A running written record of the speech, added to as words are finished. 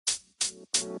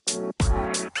Episode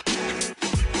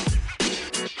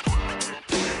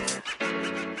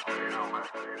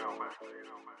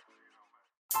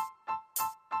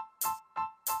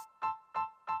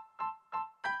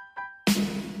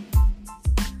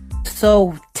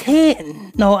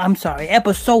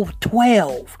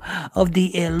 12 of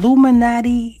the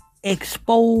Illuminati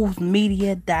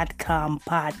ExposedMedia.com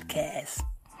podcast.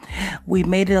 We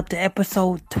made it up to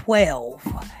episode 12.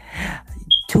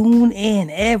 Tune in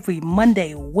every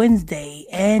Monday, Wednesday,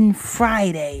 and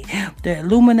Friday. The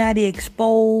Illuminati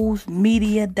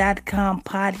ExposedMedia.com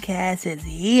podcast is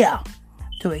here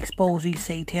to expose these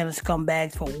satanic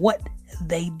scumbags for what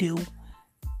they do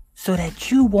so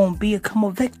that you won't become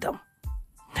a victim.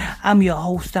 I'm your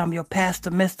host, I'm your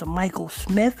pastor, Mr. Michael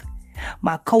Smith.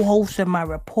 My co-host and my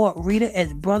report reader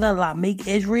is Brother Lamik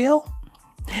Israel.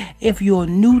 If you're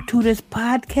new to this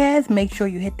podcast, make sure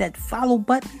you hit that follow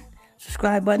button,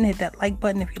 subscribe button, hit that like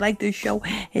button if you like this show,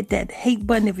 hit that hate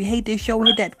button if you hate this show,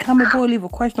 hit that comment board, leave a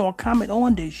question or comment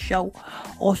on this show.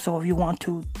 Also, if you want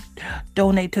to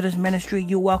donate to this ministry,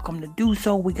 you're welcome to do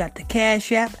so. We got the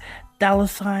Cash App,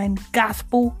 $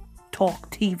 Gospel Talk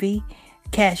TV.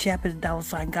 Cash App is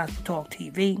 $ Gospel Talk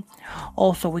TV.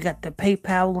 Also, we got the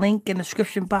PayPal link in the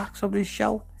description box of this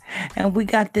show. And we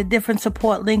got the different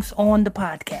support links on the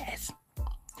podcast.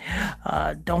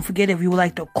 Don't forget, if you would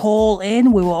like to call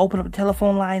in, we will open up a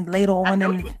telephone line later on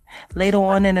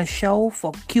in the show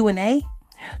for Q&A.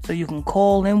 So you can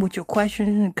call in with your questions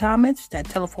and comments. That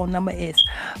telephone number is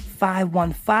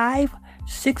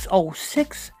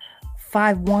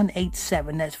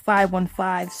 515-606-5187. That's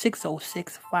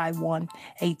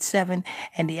 515-606-5187.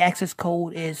 And the access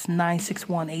code is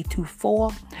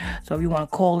 961824. So if you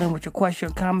want to call in with your question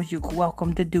or comments, you're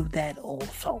welcome to do that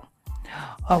also.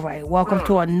 All right. Welcome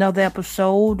to another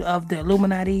episode of the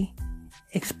Illuminati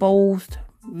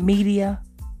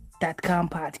ExposedMedia.com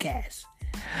podcast.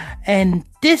 And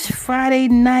this Friday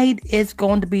night is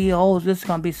going to be, a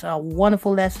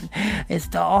wonderful lesson. It's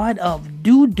the art of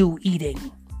doo-doo eating.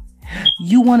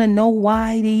 You want to know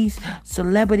why these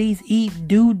celebrities eat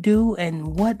doo-doo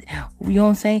and what, you know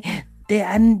what I'm saying? They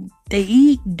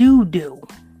eat doo-doo,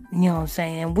 you know what I'm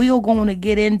saying? And we're going to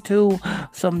get into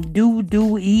some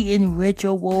doo-doo eating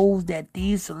rituals that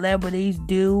these celebrities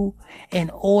do in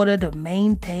order to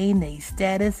maintain their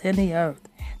status in the earth.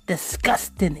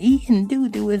 Disgusting. Eating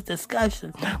doo-doo is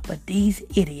disgusting, but these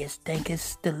idiots think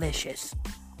it's delicious.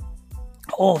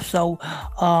 Also,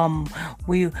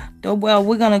 we're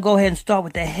gonna go ahead and start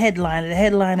with the headliner. The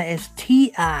headliner is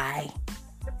T.I.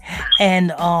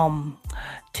 and Jada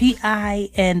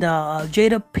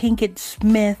Pinkett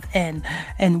Smith and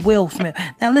Will Smith.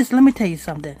 Now listen, let me tell you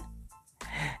something.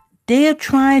 They're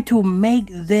trying to make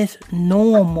this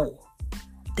normal.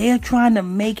 They're trying to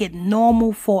make it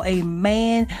normal for a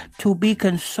man to be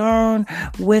concerned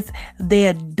with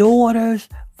their daughters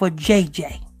for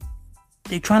JJ.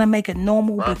 They're trying to make it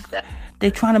normal.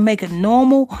 They're trying to make it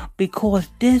normal because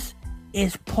this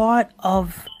is part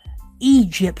of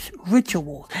Egypt's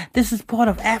rituals. This is part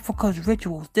of Africa's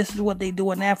rituals. This is what they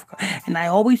do in Africa. And I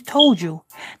always told you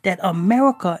that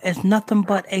America is nothing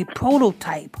but a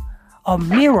prototype, a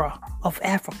mirror of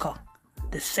Africa.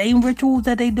 The same rituals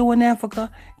that they do in Africa,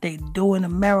 they do in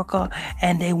America,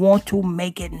 and they want to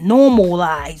make it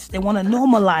normalized. They want to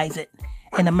normalize it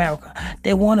in America.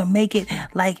 They want to make it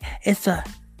like it's a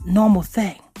normal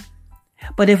thing.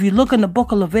 But if you look in the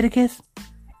book of Leviticus,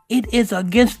 it is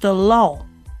against the law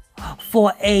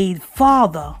for a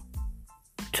father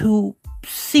to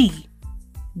see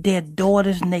their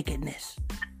daughter's nakedness.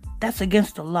 That's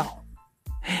against the law.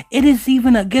 It is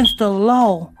even against the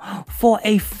law for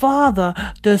a father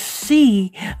to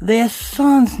see their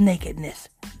son's nakedness.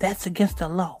 That's against the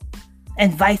law.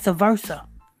 And vice versa.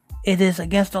 It is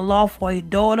against the law for a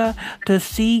daughter to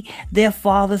see their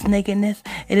father's nakedness.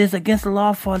 It is against the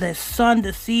law for their son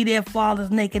to see their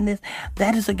father's nakedness.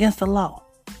 That is against the law.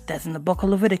 That's in the book of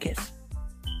Leviticus.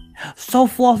 So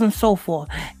forth and so forth.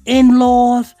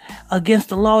 In-laws, against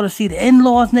the law to see the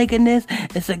in-laws' nakedness.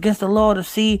 It's against the law to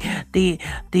see the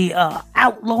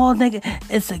outlaws naked.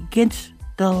 It's against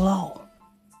the law.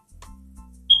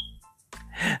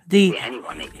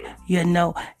 Anyone naked. You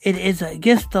know, it is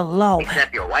against the law.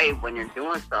 Except your wife when you're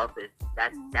doing stuff.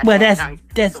 That's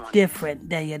different.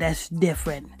 That's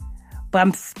different.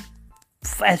 But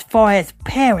as far as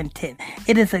parenting,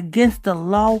 it is against the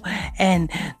law, and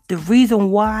the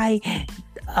reason why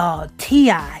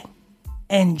T.I.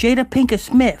 and Jada Pinkett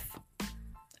Smith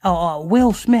or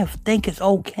Will Smith think it's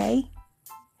okay,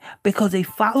 because they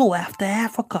follow after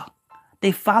Africa.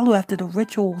 They follow after the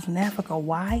rituals in Africa.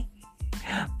 Why?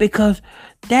 Because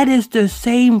that is the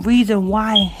same reason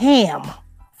why Ham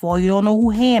For all you don't know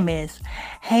who Ham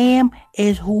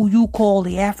is who you call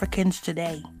the Africans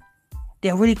today.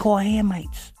 They're really called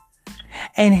Hamites.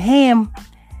 And Ham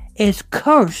is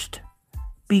cursed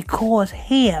because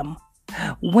Ham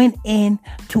went in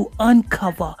to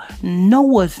uncover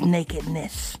Noah's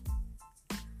nakedness.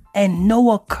 And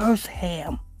Noah cursed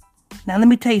Ham. Now let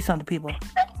me tell you something, people.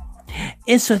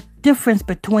 It's a difference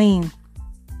between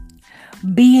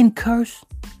being cursed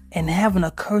and having a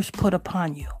curse put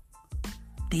upon you.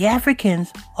 The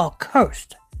Africans are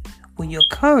cursed. When you're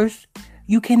cursed,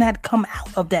 you cannot come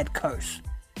out of that curse.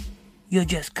 You're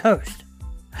just cursed.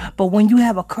 But when you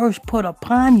have a curse put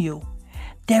upon you,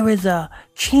 there is a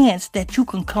chance that you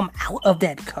can come out of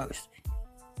that curse.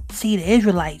 See, the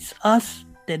Israelites, us,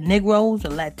 the Negroes, the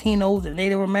Latinos, the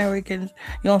Native Americans,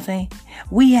 you know what I'm saying?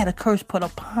 We had a curse put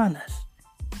upon us.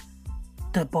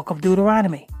 The book of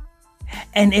Deuteronomy.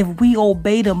 And if we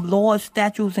obey the laws,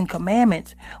 statutes, and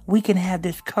commandments, we can have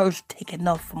this curse taken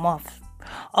up from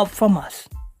us.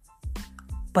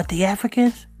 But the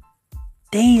Africans,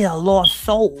 they are lost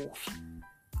souls.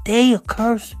 They are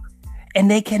cursed, and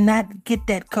they cannot get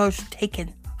that curse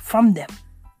taken from them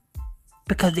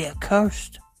because they are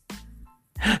cursed.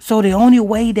 So the only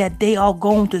way that they are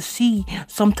going to see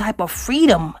some type of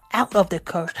freedom out of the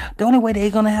curse, the only way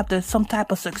they're going to have some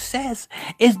type of success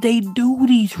is they do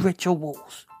these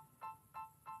rituals.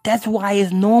 That's why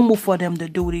it's normal for them to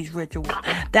do these rituals.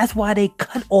 That's why they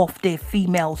cut off their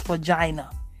female's vagina.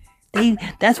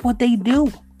 That's what they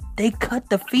do. They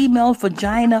cut the female's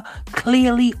vagina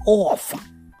clearly off.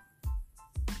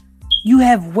 You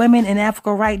have women in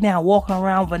Africa right now walking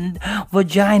around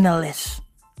vaginaless.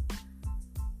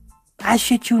 I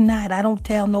shit you not. I don't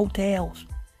tell no tales.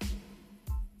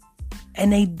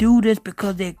 And they do this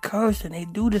because they're cursed, and they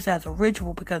do this as a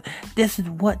ritual because this is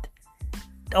the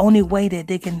only way that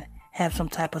they can have some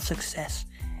type of success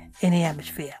in the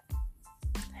atmosphere.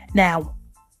 Now,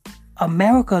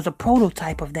 America is a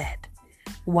prototype of that.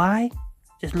 Why?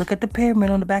 Just look at the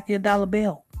pyramid on the back of your dollar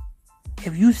bill.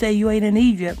 If you say you ain't in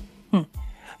Egypt,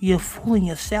 you're fooling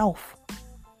yourself.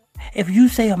 If you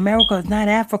say America is not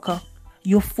Africa,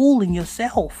 you're fooling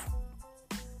yourself.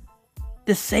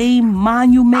 The same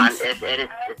monuments.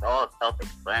 It's all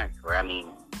self-explanatory. I mean,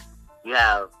 you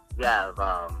have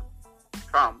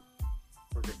Trump,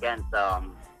 who's against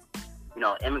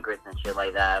immigrants and shit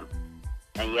like that,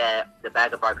 and yet the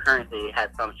back of our currency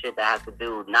has some shit that has to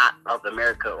do not of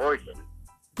American origin.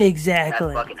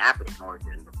 Exactly. That's fucking African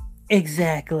origin.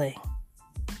 Exactly.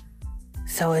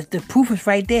 So the proof is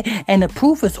right there. And the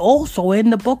proof is also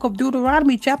in the book of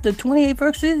Deuteronomy chapter 28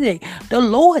 verse 68. The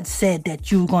Lord said that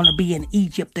you're going to be in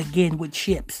Egypt again with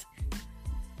ships.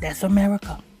 That's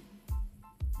America.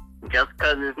 Just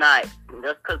because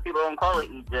people don't call it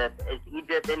Egypt, it's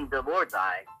Egypt in the Lord's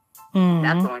eye. Mm-hmm.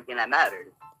 That's the only thing that matters.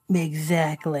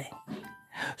 Exactly.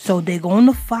 So they're going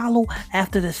to follow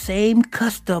after the same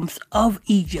customs of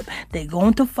Egypt. They're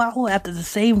going to follow after the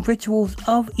same rituals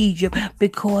of Egypt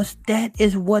because that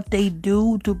is what they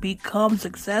do to become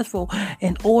successful.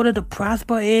 In order to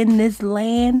prosper in this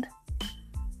land,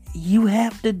 you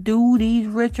have to do these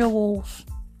rituals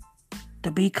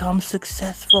to become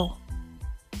successful.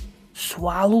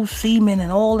 Swallow semen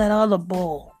and all that other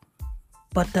bull.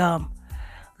 But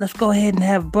let's go ahead and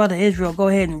have Brother Israel go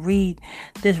ahead and read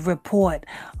this report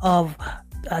of,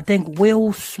 I think,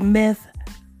 Will Smith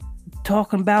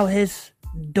talking about his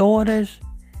daughters.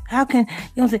 How can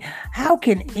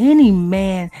any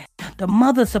man, the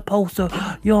mother's supposed to,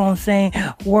 talk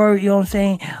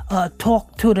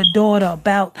to the daughter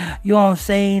about,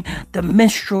 the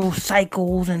menstrual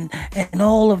cycles and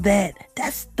all of that.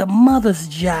 That's the mother's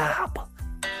job,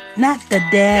 not the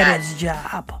dad's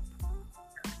job.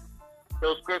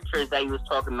 Those scriptures that you was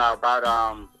talking about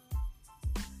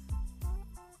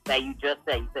that you just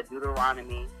said, you said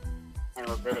Deuteronomy and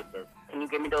Leviticus. Can you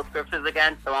give me those scriptures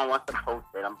again? Someone wants to post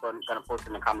it. I'm going to post it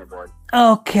in the comment board.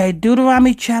 Okay,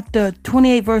 Deuteronomy chapter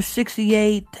 28 verse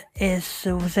 68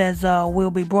 says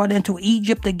we'll be brought into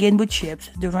Egypt again with ships.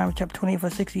 Deuteronomy chapter 28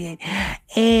 verse 68.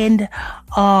 And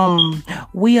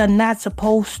we are not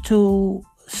supposed to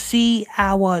see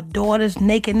our daughter's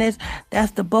nakedness.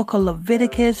 That's the book of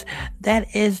Leviticus.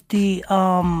 That is the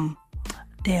what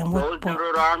book?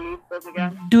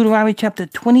 Deuteronomy chapter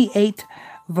 28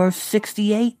 verse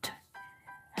 68.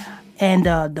 And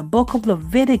the book of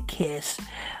Leviticus,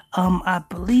 I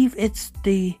believe it's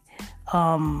the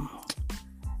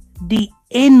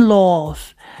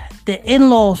in-laws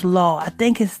law. I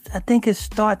think it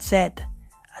starts at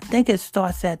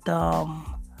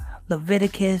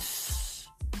Leviticus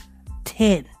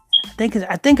 10.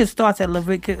 I think it starts at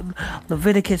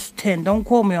Leviticus 10. Don't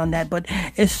quote me on that, but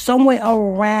it's somewhere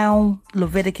around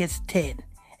Leviticus 10.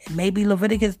 It may be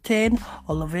Leviticus 10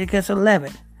 or Leviticus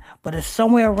 11, but it's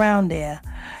somewhere around there.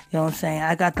 You know what I'm saying?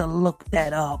 I got to look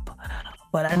that up,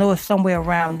 but I know it's somewhere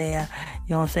around there.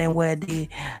 You know what I'm saying? Where the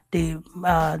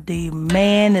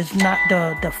man is not,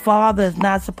 the father is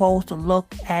not supposed to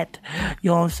look at,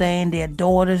 you know what I'm saying, their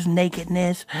daughter's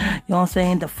nakedness. You know what I'm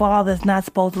saying? The father is not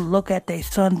supposed to look at their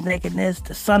son's nakedness.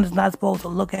 The son is not supposed to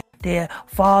look at their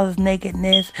father's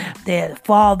nakedness, their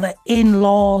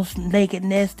father-in-law's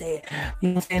nakedness. You know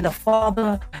what I'm saying? The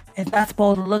father is not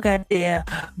supposed to look at their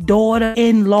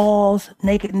daughter-in-law's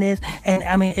nakedness. And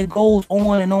I mean, it goes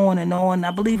on and on and on.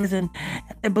 I believe it's in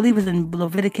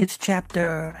Leviticus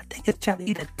chapter, I think it's chapter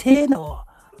either 10 or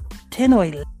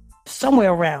 11,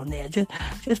 somewhere around there.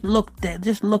 Just look there,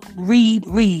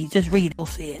 read, just read, you'll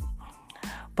see it.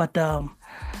 But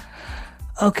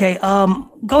okay,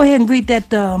 go ahead and read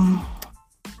that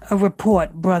a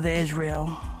report, Brother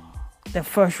Israel. The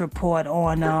first report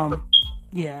on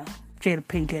Jada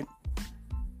Pinkett.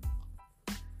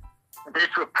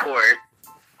 This report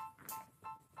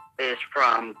is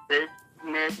from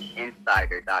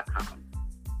BusinessInsider.com.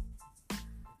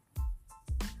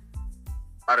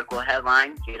 Article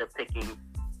headline: Jada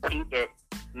Pinkett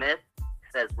Smith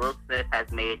says Will Smith has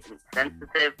made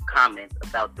insensitive comments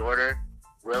about daughter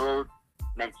Willow's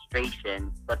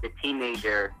menstruation, but the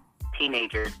teenager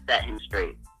set him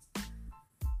straight.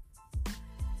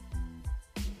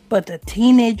 But the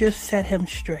teenager set him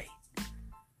straight.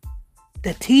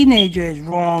 The teenager is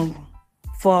wrong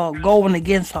for going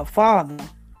against her father.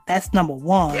 That's number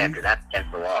one. Yeah, because that's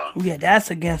against the law. Yeah,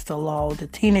 that's against the law. The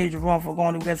teenager is wrong for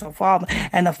going against her father,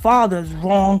 and the father is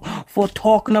wrong for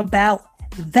talking about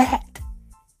that.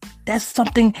 That's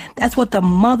what the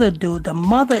mother do. The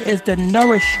mother is the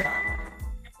nourisher.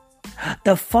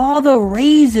 The father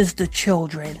raises the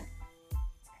children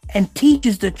and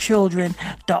teaches the children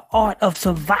the art of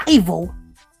survival,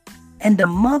 and the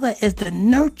mother is the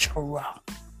nurturer.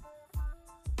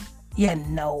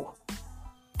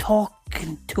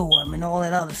 Talking to him and all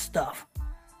that other stuff.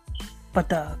 But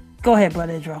go ahead,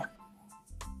 Brother Israel.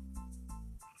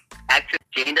 Actress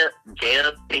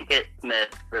Jada Pinkett Smith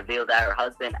revealed that her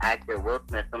husband, actor Will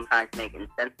Smith, sometimes make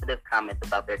insensitive comments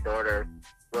about their daughter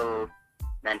Willow's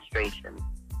menstruation.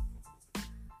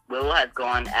 Willow has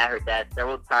gone at her dad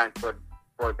several times for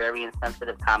very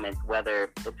insensitive comments,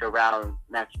 whether it's around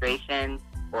menstruation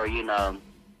or, you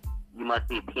must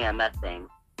be PMSing.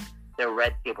 The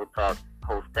Red Table Talk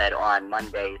host said on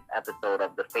Monday's episode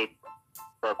of the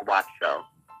Facebook Watch Show.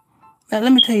 Now,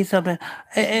 let me tell you something.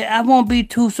 I won't be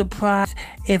too surprised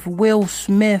if Will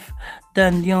Smith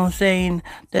done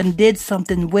did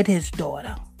something with his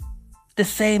daughter. The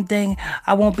same thing,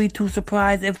 I won't be too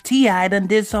surprised if T.I. done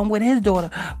did something with his daughter,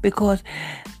 because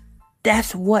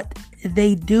that's what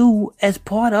they do as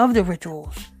part of the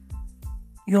rituals.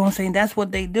 You know what I'm saying? That's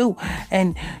what they do.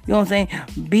 And, you know what I'm saying?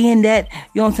 Being that,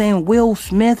 you know what I'm saying, Will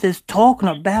Smith is talking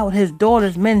about his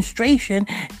daughter's menstruation,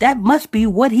 that must be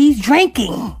what he's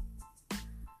drinking.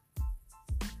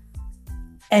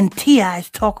 And T.I.'s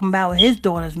talking about his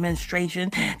daughter's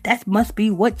menstruation, that must be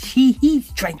what he's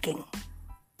drinking.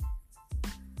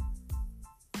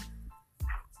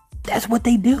 That's what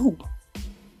they do.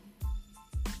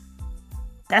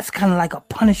 That's kind of like a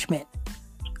punishment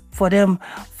for them,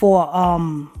 for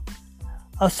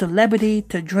a celebrity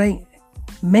to drink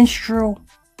menstrual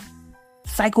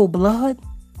cycle blood.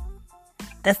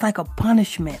 That's like a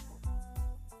punishment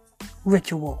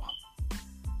ritual.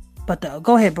 But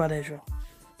go ahead, Brother Israel.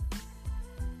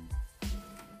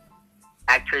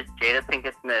 Actress Jada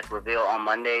Pinkett Smith revealed on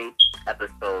Monday's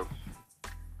episode.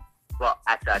 Well,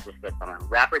 actually, I just get something.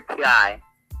 Rapper T.I.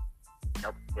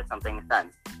 Nope, get something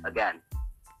done again.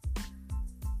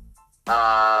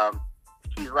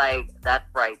 She's like, that's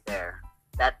right there.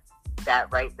 That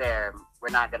right there, we're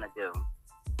not gonna do.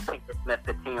 Pinkett Smith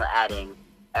continued adding,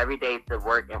 every day is a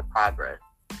work in progress.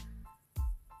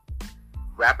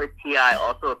 Rapper T.I.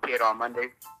 also appeared on Monday's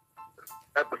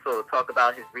episode to talk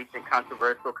about his recent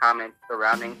controversial comments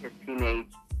surrounding his teenage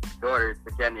daughter's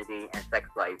virginity and sex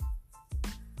life.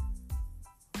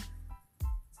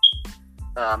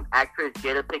 Actress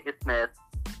Jada Pinkett Smith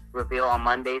revealed on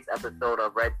Monday's episode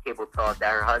of Red Table Talk that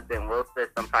her husband Will Smith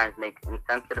sometimes makes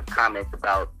insensitive comments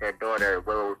about their daughter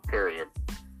Willow's period.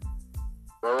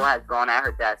 Willow has gone at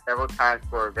her dad several times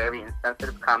for very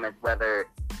insensitive comments, why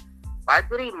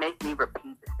would he make me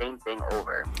repeat the same thing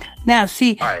over? Now,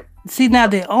 now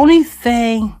the only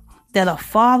thing that a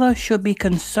father should be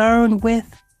concerned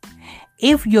with,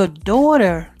 if your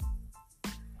daughter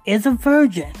is a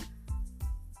virgin,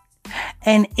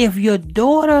 And if your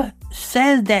daughter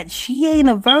says that she ain't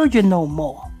a virgin no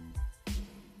more,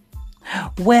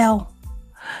 well,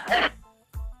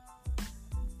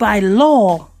 by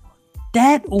law,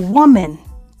 that woman,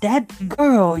 that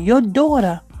girl, your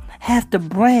daughter, has to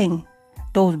bring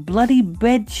those bloody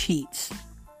bed sheets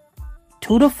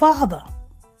to the father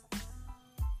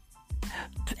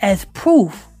as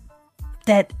proof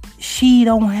that she's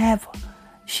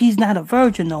not a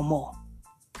virgin no more.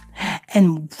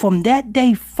 And from that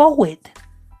day forward,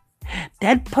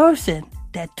 that person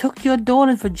that took your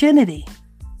daughter's virginity,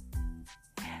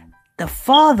 the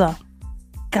father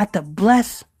got to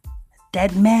bless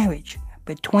that marriage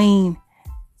between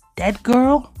that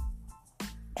girl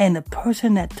and the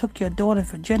person that took your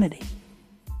daughter's virginity.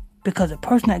 Because the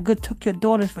person that took your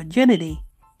daughter's virginity,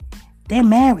 they're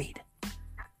married.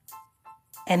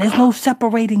 And there's no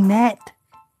separating that.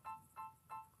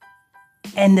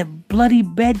 And the bloody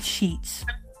bed sheets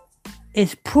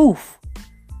is proof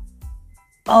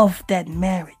of that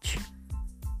marriage.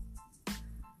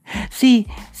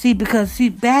 Because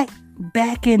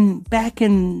back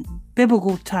in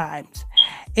biblical times,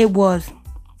 it was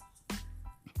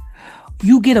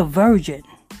you get a virgin.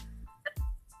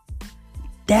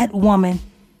 That woman,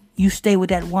 you stay with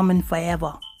that woman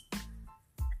forever.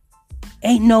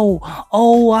 Ain't no,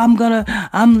 oh,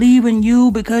 I'm leaving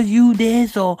you because you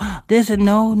this or this, and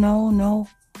no.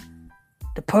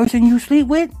 The person you sleep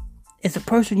with is the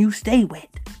person you stay with.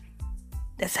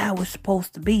 That's how it's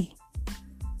supposed to be.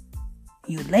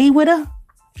 You lay with her,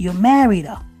 you married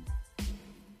her.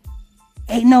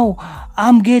 Ain't no,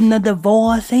 I'm getting a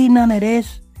divorce, ain't none of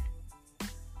this.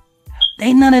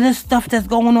 Ain't none of this stuff that's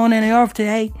going on in the earth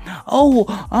today. Oh,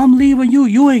 I'm leaving you.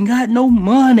 You ain't got no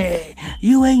money.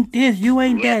 You ain't this. You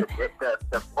ain't that. The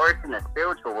divorce in the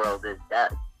spiritual world is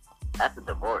that. That's a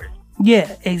divorce.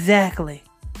 Yeah, exactly.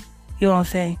 You know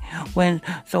what I'm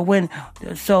saying?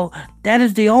 So that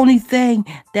is the only thing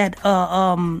that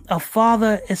a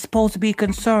father is supposed to be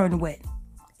concerned with.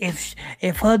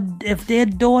 If their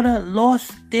daughter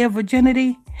lost their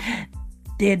virginity,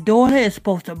 their daughter is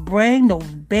supposed to bring those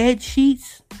bed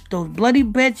sheets, those bloody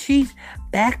bed sheets,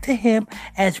 back to him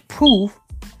as proof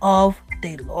of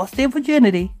they lost their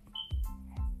virginity.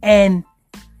 And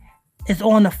it's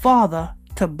on the father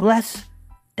to bless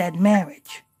that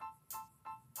marriage.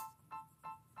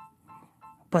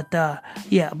 But go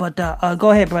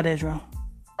ahead, Brother Israel.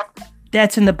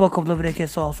 That's in the book of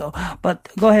Leviticus also. But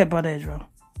go ahead, Brother Israel.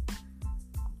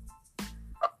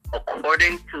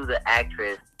 According to the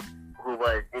actress who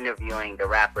was interviewing the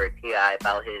rapper T.I.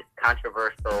 about his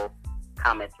controversial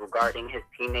comments regarding his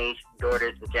teenage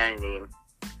daughter's virginity,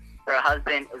 her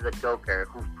husband is a joker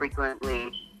who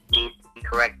frequently needs to be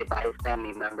corrected by his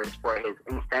family members for his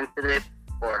insensitive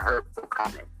or hurtful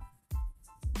comments.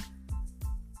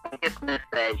 Smith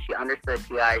said she understood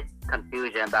T.I.'s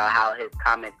confusion about how his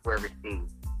comments were received.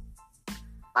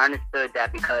 I understood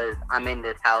that because I'm in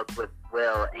this house with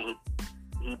Will and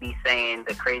he be saying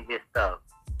the craziest stuff.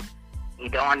 You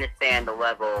don't understand the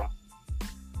level,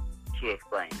 she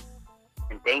explained.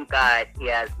 And thank God he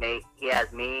has me,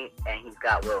 and he's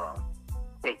got Willow.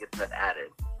 Pinky Smith added.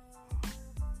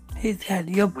 He's got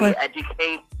your butt. We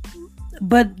educate.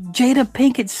 But Jada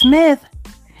Pinkett Smith,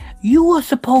 you were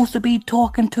supposed to be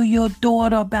talking to your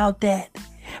daughter about that.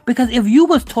 Because if you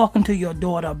was talking to your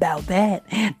daughter about that,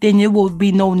 then there would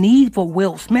be no need for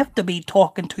Will Smith to be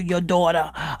talking to your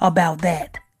daughter about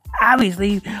that.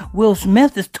 Obviously, Will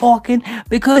Smith is talking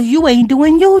because you ain't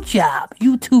doing your job.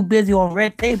 You too busy on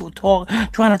Red Table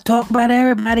trying to talk about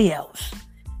everybody else.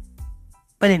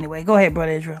 But anyway, go ahead,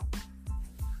 Brother Israel.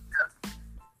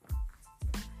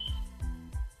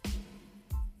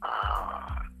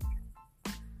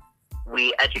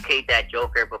 We educate that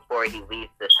joker before he leaves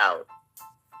this house.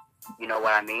 You know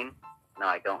what I mean? No,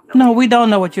 I don't know. No, we don't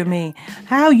know what you mean.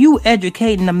 How you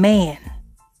educating a man?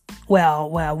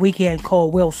 Well, we can't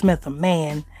call Will Smith a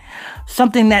man.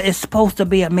 Something that is supposed to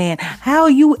be a man. How are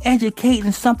you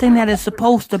educating something that is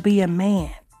supposed to be a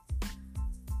man?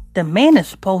 The man is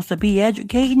supposed to be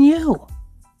educating you.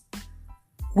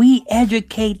 We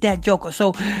educate that joker.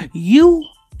 So you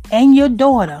and your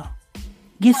daughter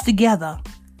gets together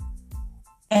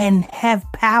and have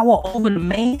power over the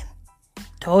man.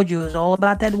 Told you it's all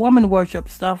about that woman worship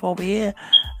stuff over here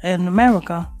in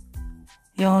America.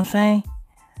 You know what I'm saying?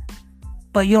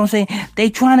 But you know what I'm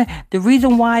saying? The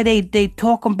reason why they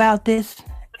talk about this,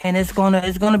 and this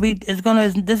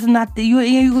is not you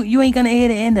ain't gonna hear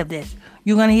the end of this.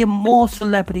 You're gonna hear more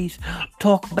celebrities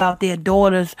talk about their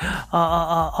daughters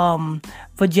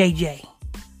for JJ.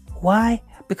 Why?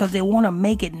 Because they want to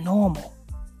make it normal.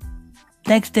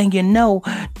 Next thing you know,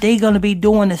 they're going to be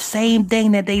doing the same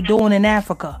thing that they doing in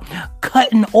Africa.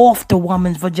 Cutting off the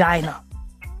woman's vagina.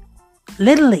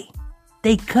 Literally.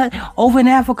 They cut, over in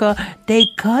Africa, they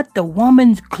cut the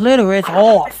woman's clitoris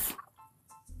off.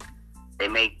 They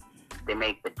make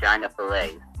vagina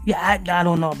fillets. Yeah, I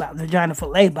don't know about vagina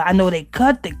fillet, but I know they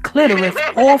cut the clitoris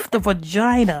off the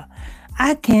vagina.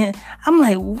 I'm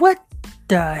like, what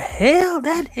the hell?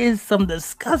 That is some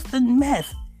disgusting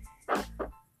mess.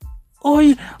 All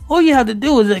you have to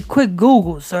do is a quick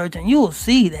Google search and you'll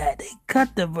see that. They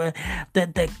cut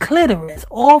the clitoris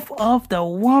off of the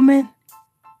woman.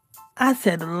 I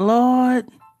said, Lord,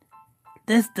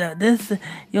 this, you know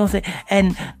what I'm saying?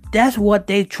 And that's what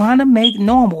they trying to make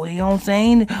normal, you know what I'm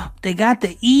saying? They got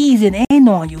to ease it in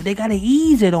on you. They got to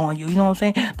ease it on you, you know what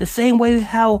I'm saying? The same way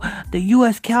how the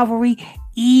U.S. Cavalry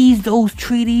eased those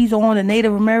treaties on the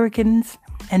Native Americans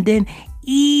and then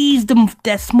eased them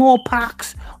that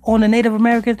smallpox on the Native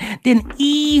Americans, then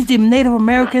eased them Native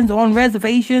Americans on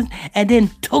reservations and then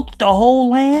took the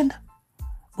whole land.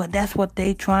 But that's what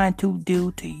they trying to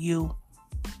do to you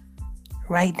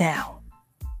right now.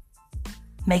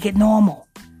 Make it normal.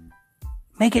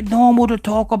 Make it normal to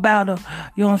talk about you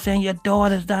know what I'm saying, your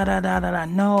daughters, da-da-da-da-da.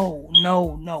 No.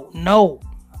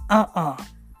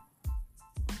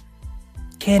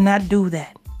 Cannot do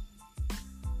that.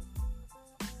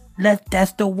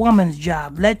 That's the woman's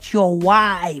job. Let your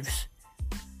wives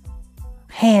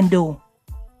handle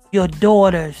your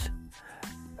daughters'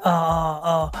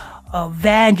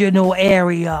 vaginal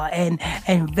area and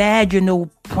vaginal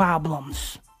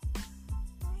problems.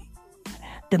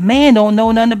 The man don't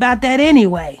know nothing about that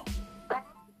anyway.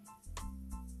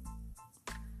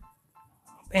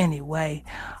 Anyway,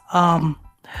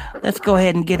 let's go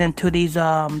ahead and get into these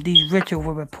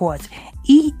ritual reports.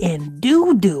 Eating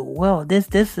doo-doo. Well, the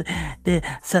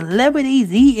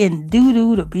celebrities eating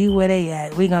doo-doo to be where they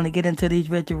at. We're going to get into these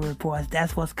ritual reports.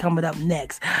 That's what's coming up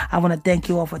next. I want to thank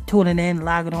you all for tuning in,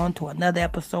 logging on to another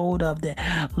episode of the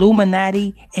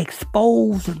Illuminati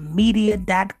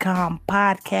ExposedMedia.com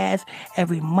podcast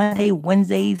every Monday,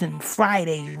 Wednesdays, and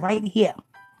Fridays right here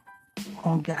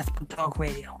on Gospel Talk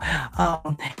Radio.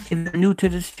 If you're new to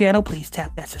this channel, please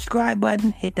tap that subscribe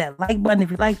button, hit that like button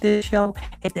if you like this show,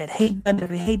 hit that hate button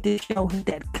if you hate this show, hit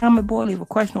that comment board, leave a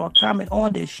question or a comment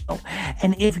on this show.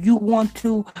 And if you want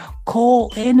to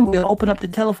call in, we'll open up the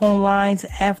telephone lines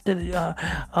after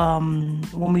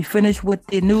when we finish with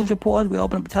the news reports. We'll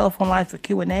open up the telephone lines for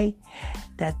Q&A.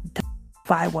 That's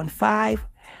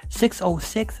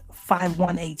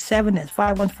 515-606-5187. That's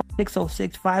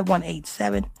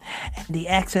 515-606-5187. And the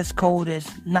access code is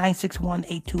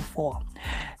 961-824.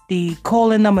 The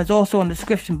call-in number is also in the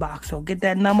description box. So get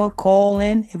that number, call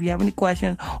in if you have any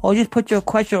questions, or just put your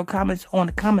question or comments on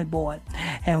the comment board,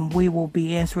 and we will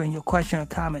be answering your question or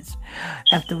comments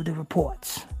after the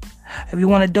reports. If you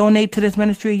want to donate to this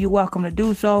ministry, you're welcome to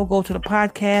do so. Go to the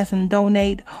podcast and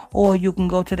donate, or you can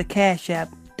go to the Cash App,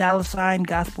 $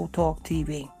 Gospel Talk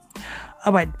TV.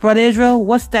 All right, Brother Israel,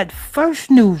 what's that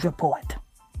first news report?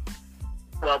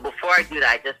 Well, before I do that,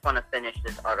 I just want to finish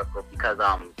this article because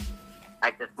I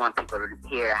just want people to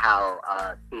hear how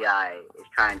T.I. is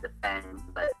trying to defend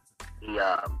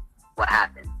what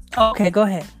happened. Okay, go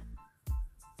ahead.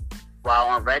 While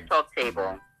on Red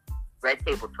Table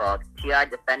Talk, T.I.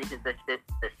 defended his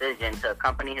decision to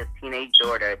accompany his teenage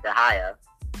daughter, Dahlia.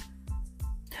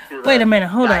 Wait a minute,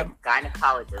 hold up.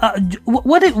 Gynecologist.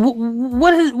 What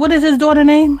is his daughter's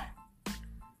name?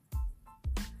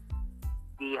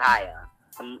 Dahlia.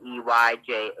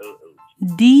 Deyjah.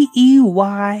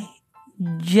 Deyjah?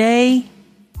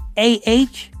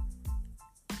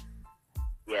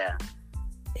 Yeah.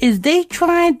 Is they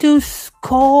trying to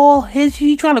call his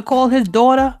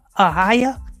daughter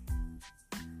Ahaya?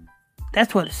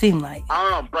 That's what it seemed like. I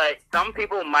don't know, but some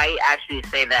people might actually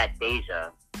say that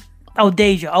Deja. Oh,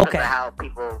 Deja, okay. How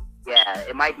people,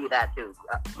 it might be that too.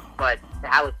 But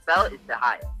how it's spelled is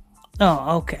Dahlia.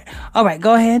 Oh, okay. All right,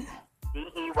 go ahead.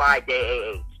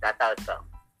 Deyjah. That's how it's spelled.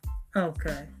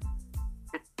 Okay.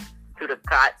 To the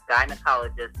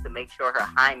gynecologist to make sure her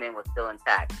hymen was still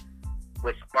intact,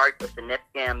 which sparked a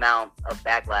significant amount of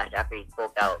backlash after he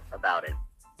spoke out about it.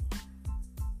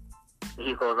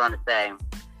 He goes on to say,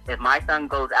 if my son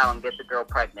goes out and gets a girl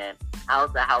pregnant,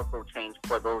 how's the household change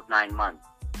for those 9 months?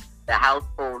 The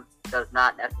household does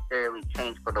not necessarily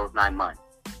change for those 9 months.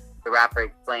 The rapper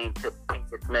explained to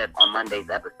Pinkett Smith on Monday's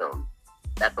episode.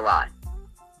 That's a lie.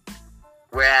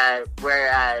 Whereas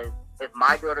if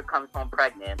my daughter comes home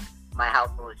pregnant, my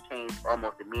household is changed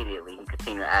almost immediately. He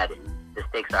continued adding, the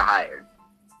stakes are higher.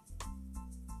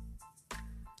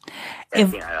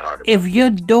 If your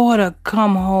daughter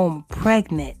come home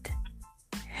pregnant,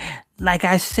 like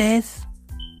I says,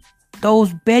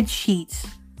 those bed sheets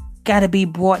gotta be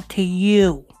brought to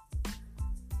you.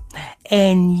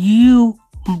 And you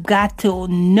got to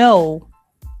know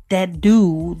that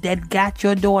dude that got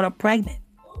your daughter pregnant.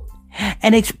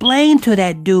 And explain to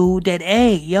that dude that,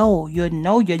 hey, yo, you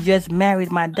just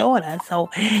married my daughter. So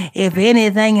if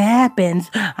anything happens,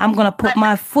 I'm going to put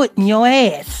my foot in your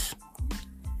ass.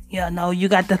 You know, you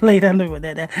got to lay down with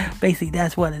that. Basically,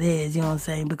 that's what it is. You know what I'm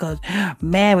saying? Because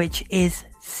marriage is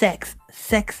sex.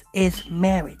 Sex is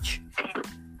marriage.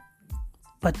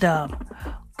 But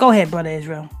go ahead, Brother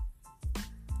Israel.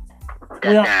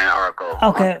 That's an article.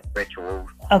 Okay. Rituals.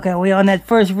 Okay, we on that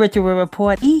first ritual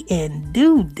report. Eating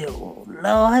doo-doo.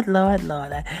 Lord.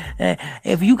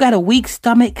 If you got a weak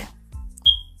stomach,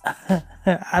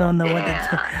 I don't know what to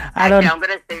tell. Actually, I'm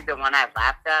going to say the one I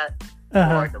laughed at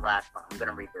or the last one. I'm going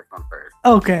to read this one first.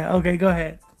 Okay, go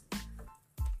ahead.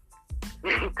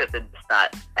 Because it's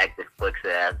not as explicit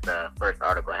as the first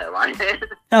article headline is.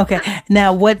 Okay,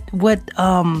 now what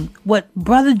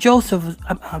Brother Joseph?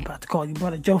 I'm about to call you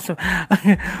Brother Joseph.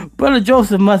 Brother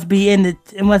Joseph must be in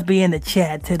the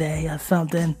chat today or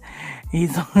something.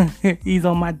 He's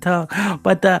on my tongue.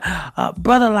 But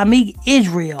Brother Lamik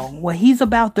Israel, what he's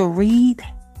about to read,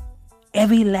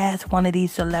 every last one of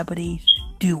these celebrities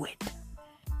do it.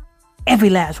 Every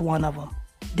last one of them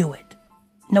do it.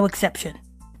 No exception.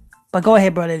 But go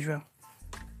ahead, Brother Israel.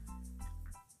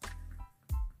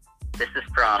 This is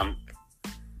from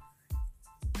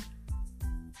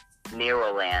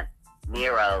Neroland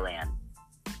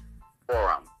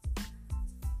Forum.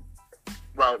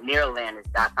 Well,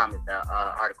 Neroland.com is the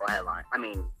article headline. I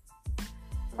mean,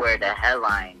 where the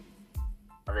headline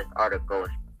of this article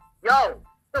is, yo,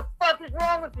 the fuck is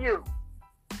wrong with you?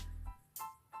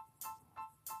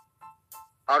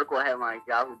 Article headline,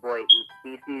 Yahoo boy eats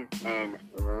feces and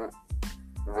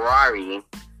Rari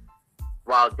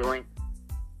while doing,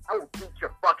 I will beat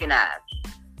your fucking ass,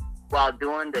 while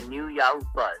doing the new Yahoo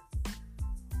Buzz.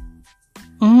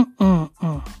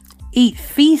 Eat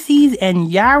feces and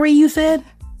Yari, you said?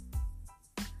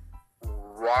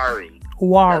 Wari.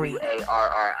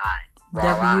 W-A-R-R-I.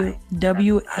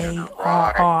 W-A-R-R-I.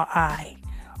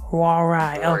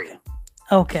 Wari.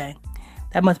 Okay.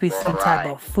 That must be some type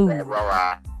of food.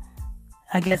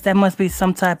 I guess that must be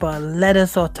some type of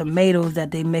lettuce or tomatoes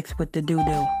that they mix with the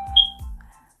doo-doo.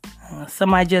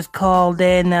 Somebody just called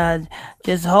in.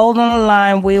 Just hold on the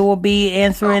line. We will be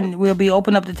answering. We'll be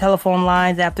opening up the telephone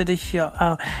lines after the show.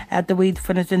 After we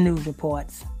finish the news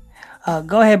reports.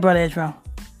 Go ahead, Brother Israel.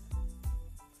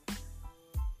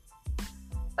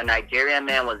 A Nigerian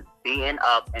man was beaten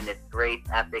up and disgraced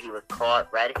after he was caught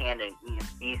red-handed eating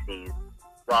feces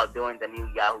while doing the new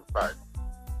Yahoo Buzz.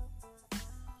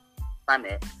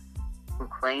 Clement, who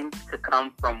claims to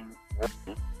come from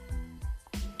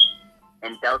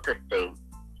in Delta State,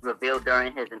 revealed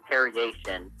during his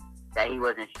interrogation that he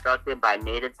was instructed by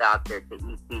native doctor to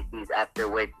eat feces, after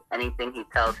which anything he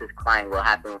tells his client will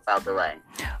happen without delay.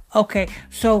 Okay,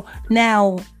 so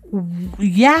now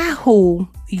Yahoo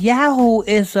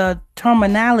is a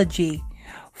terminology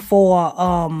for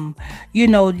I'm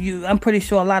pretty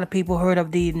sure a lot of people heard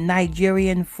of the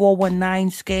Nigerian 419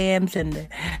 scams and the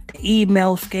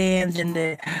email scams and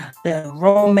the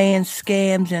romance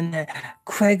scams and the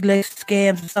Craigslist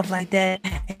scams and stuff like that,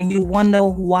 and you wonder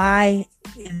why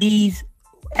these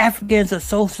Africans are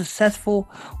so successful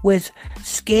with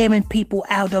scamming people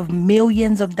out of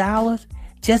millions of dollars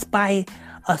just by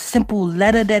a simple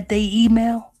letter that they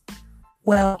email.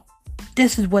 Well,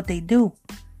 this is what they do.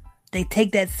 They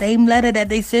take that same letter that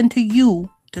they send to you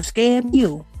to scam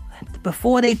you.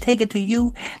 Before they take it to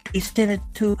you, they send it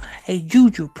to a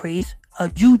juju priest. A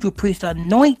juju priest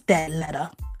anoint that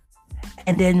letter.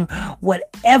 And then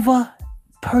whatever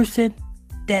person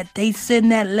that they send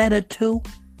that letter to,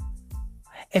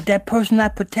 if that person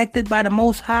not protected by the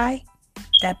Most High,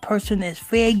 that person is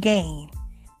fair game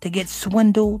to get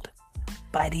swindled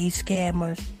by these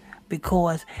scammers,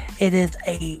 because it is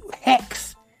a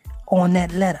hex on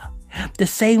that letter. The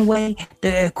same way,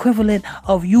 the equivalent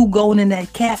of you going in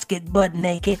that casket butt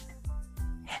naked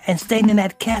and staying in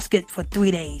that casket for 3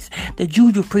 days. The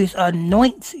juju priest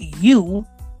anoints you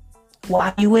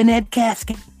while you in that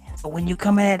casket. So when you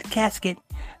come in that casket,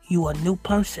 you a new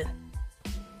person.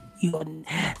 You are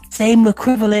same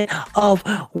equivalent of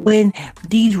when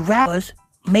these rappers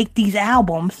make these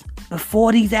albums.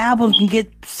 Before these albums can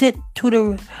get sent to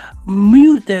the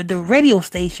radio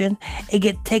station, it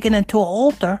get taken into an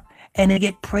altar and it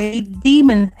get prayed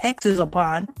demon hexes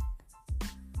upon,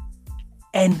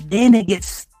 and then it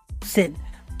gets sent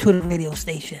to the radio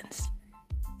stations.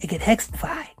 It get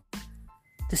hexified.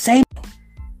 The same.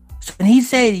 So when he's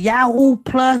said Yahoo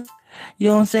Plus, you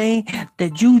know what I'm saying? The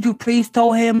Juju priest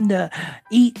told him to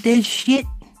eat this shit.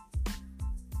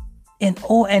 And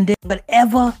then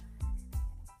whatever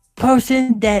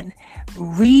person that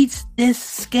reads this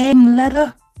scam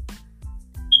letter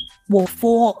will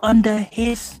fall under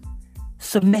his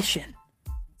submission.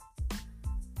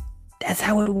 That's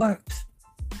how it works.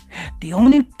 The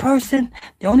only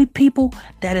people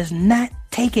that is not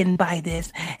taken by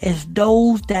this is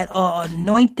those that are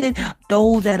anointed,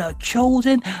 those that are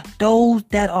chosen, those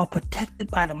that are protected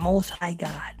by the Most High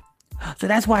God. So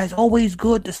that's why it's always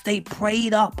good to stay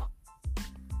prayed up.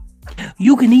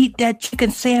 You can eat that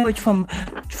chicken sandwich from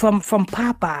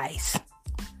Popeyes.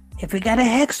 If it got a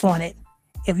hex on it,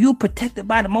 if you're protected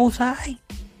by the Most High,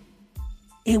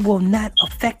 it will not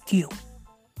affect you.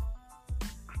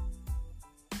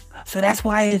 So that's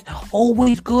why it's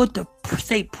always good to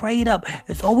stay prayed up.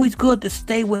 It's always good to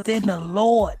stay within the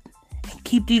Lord and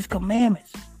keep these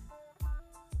commandments.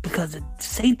 Because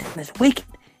Satan is wicked.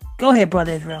 Go ahead,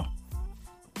 Brother Israel.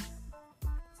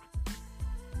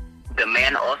 The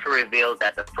man also revealed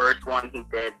that the first one he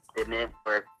didn't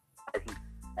work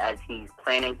as he's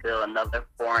planning to bill another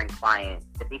foreign client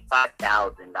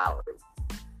 $55,000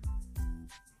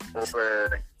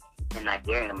 over in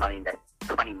Nigerian money. That's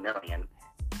 $20 million.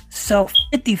 So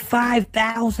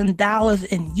 $55,000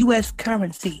 in U.S.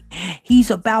 currency. He's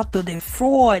about to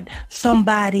defraud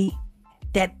somebody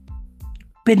that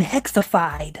been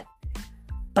hexified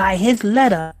by his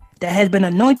letter that has been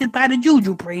anointed by the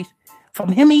Juju priest from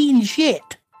him eating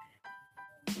shit.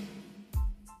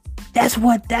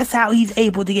 That's how he's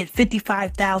able to get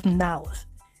 $55,000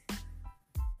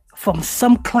 from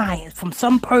some client, from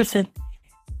some person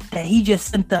that he just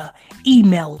sent the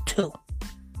email to.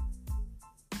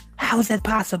 How is that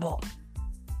possible?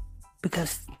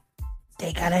 Because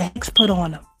they got a hex put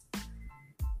on them.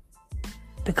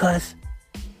 Because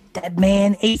that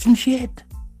man ate some shit.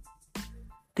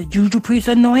 The Juju priest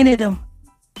anointed him.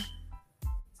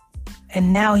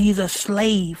 And now he's a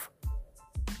slave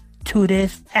to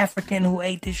this African who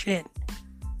ate the shit.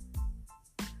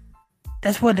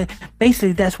 That's what it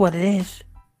is.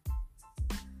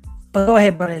 But go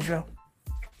ahead, Brother Israel.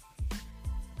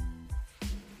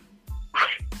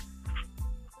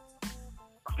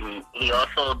 He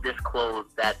also disclosed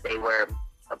that they were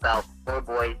about four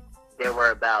boys. They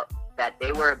were about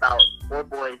four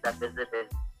boys that visited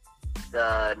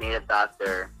the native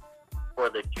doctor for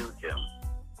the juju.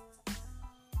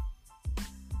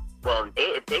 Well,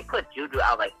 if they put juju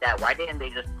out like that, why didn't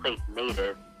they just place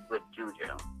native with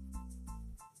juju?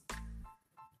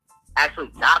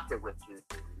 Actually, doctor with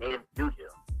juju, native juju.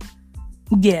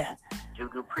 Yeah.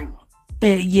 Juju priest.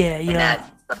 Yeah. And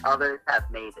that the others have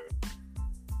made it.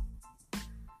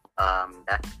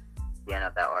 That's the end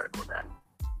of that article then.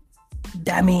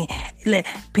 I mean,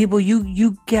 people,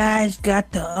 you guys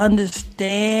got to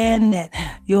understand that,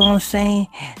 you know what I'm saying?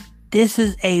 This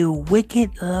is a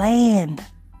wicked land.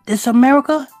 This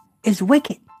America is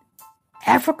wicked.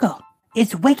 Africa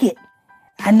is wicked.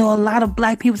 I know a lot of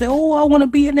black people say, "Oh, I want to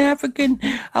be an African.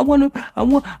 I'm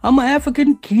an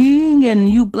African king," and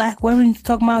you black women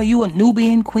talking about you a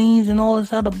Nubian queens and all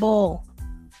this other bull.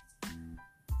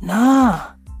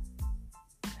 Nah.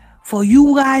 For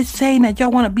you guys saying that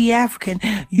y'all want to be African,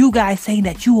 you guys saying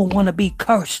that you will want to be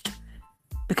cursed.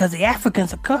 Because the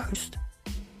Africans are cursed.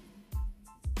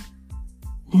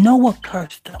 Noah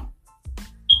cursed them.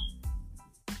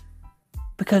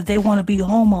 Because they want to be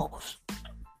homos.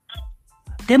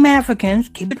 Them Africans,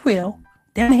 keep it real,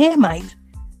 them Hamites,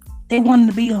 they wanted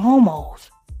to be homos.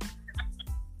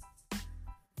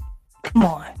 Come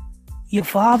on. Your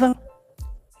father?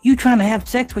 You trying to have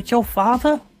sex with your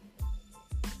father?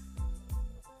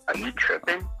 Are you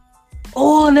tripping?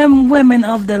 All them women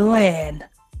of the land,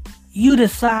 you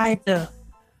decide to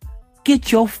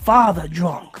get your father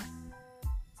drunk.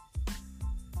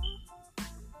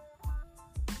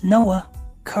 Noah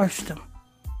cursed them.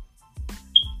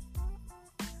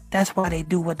 That's why they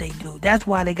do what they do. That's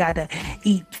why they gotta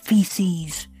eat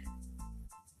feces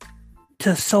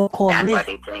to so-called live.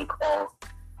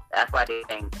 That's why they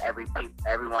think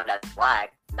everyone that's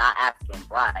black, not African,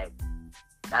 black.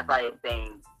 That's why they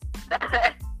think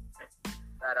that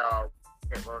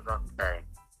what was I saying?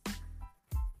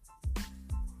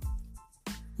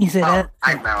 You said that?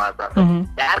 I remember what I was about to say.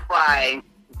 Mm-hmm. That's why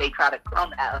they try to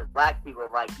come at us black people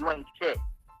like, you ain't shit.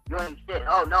 You ain't shit.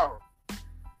 Oh no.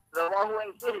 The one who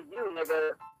ain't shit is you,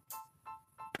 nigga.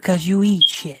 Because you eat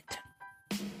shit.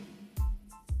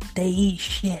 They eat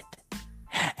shit.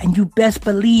 And you best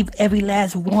believe every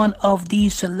last one of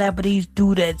these celebrities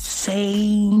do that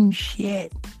same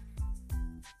shit.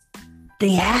 They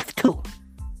have to.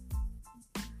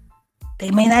 They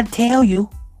may not tell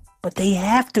you, but they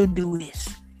have to do this.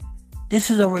 This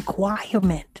is a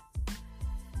requirement.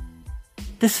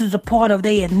 This is a part of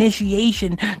their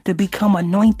initiation to become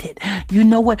anointed. You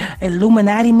know what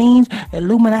Illuminati means?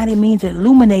 Illuminati means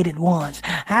illuminated ones.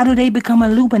 How do they become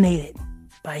illuminated?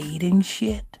 By eating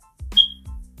shit.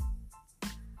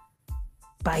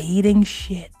 By eating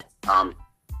shit. The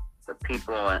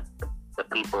people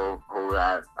who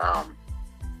have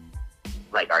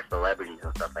like our celebrities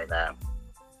and stuff like that.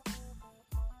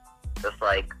 Just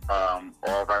like all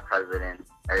of our presidents,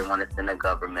 everyone that's in the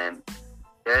government.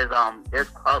 There's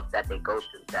clubs that they go to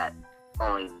that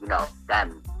only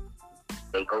them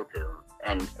they go to,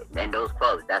 and those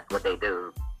clubs, that's what they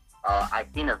do. I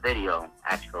seen a video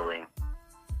actually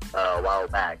a while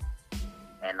back,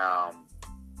 and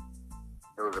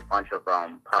there was a bunch of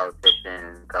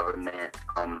politicians, government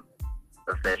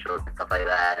officials and stuff like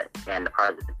that, and the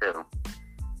president too.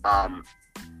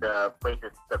 The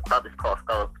club is called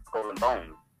Skull and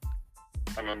Bones,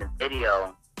 and in the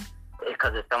video,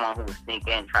 because it's someone who was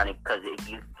sneaking, trying to. Because if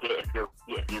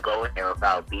you go in there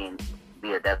without be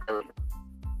a death penalty.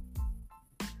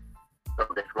 So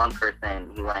this one person,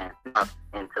 he went up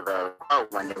into the club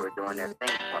when they were doing their thing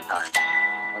one time,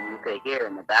 and you could hear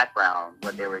in the background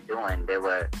what they were doing. They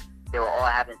were all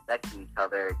having sex with each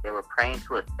other. They were praying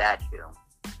to a statue,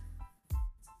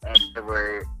 and they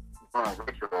were doing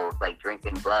rituals like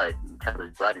drinking blood, each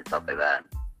other's blood and stuff like that.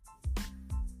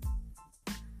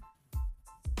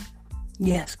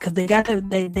 Yes, because they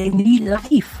need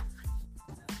life.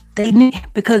 They need,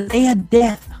 because they are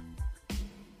death.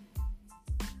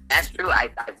 That's true.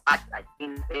 I've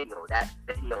seen the video. That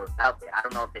video is out there. I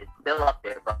don't know if it's still up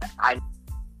there, but I.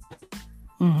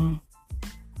 Mm-hmm.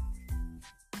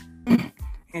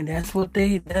 And that's what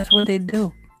they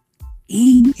do.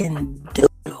 Eat and do.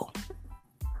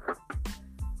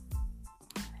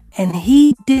 And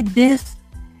he did this,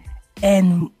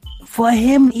 and for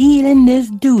him eating this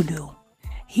doo-doo,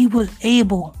 he was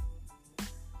able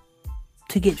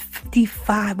to get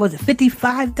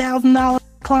 $55,000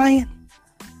 client?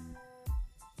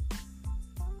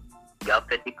 Yup,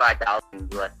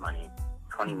 55,000 US money,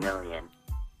 20 million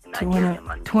in Nigerian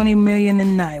money. 20 million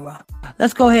in Naira.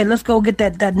 Let's go ahead. Let's go get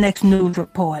that next news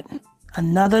report.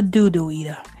 Another doo-doo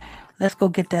eater. Let's go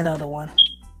get that other one.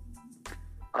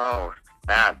 Oh,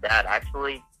 Dad,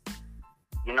 actually,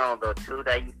 the two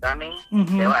that you sent me,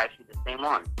 mm-hmm. They were actually the same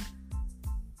one.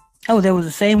 Oh, they were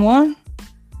the same one?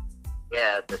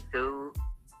 Yeah, the two,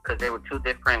 because they were two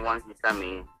different ones you sent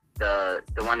me. The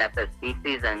one that says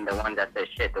feces and the one that says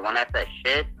shit. The one that says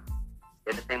shit,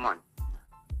 they're the same one.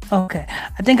 Okay.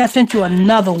 I think I sent you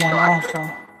another one also.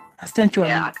 I sent you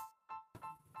another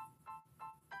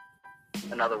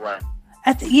one.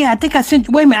 I think I sent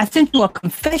you, wait a minute, I sent you a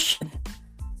confession.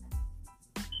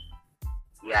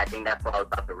 Yeah, I think that's what I was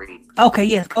about to read. Okay,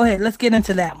 yes, go ahead. Let's get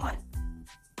into that one.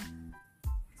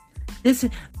 This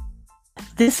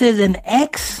is an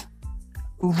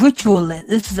ex-ritualist.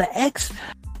 This is an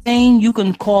ex-thing. You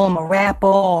can call him a rapper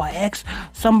or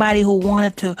somebody who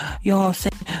wanted to,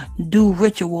 do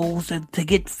rituals to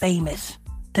get famous,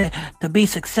 to be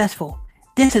successful.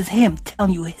 This is him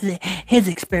telling you his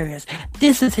experience.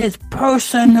 This is his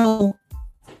personal,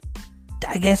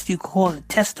 I guess you call it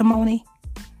testimony.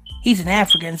 He's an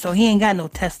African, so he ain't got no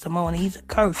testimony. He's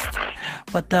accursed.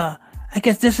 But I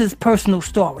guess this is personal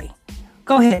story.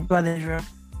 Go ahead, Brother Israel.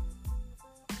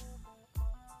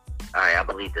 Alright, I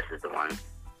believe this is the one.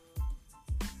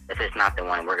 If it's not the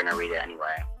one, we're going to read it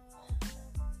anyway.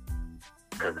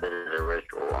 Because this is a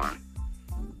ritual one.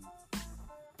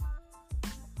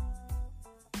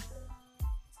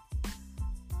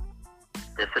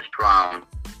 This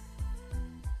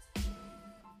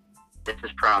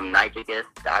is from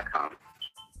Nigergist.com.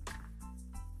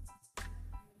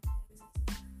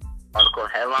 Article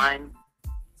headline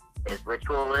is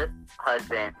Ritualist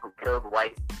Husband Who Killed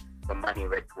Wife for Money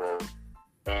Rituals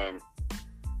in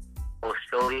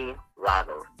Oshodi,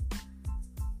 Lagos.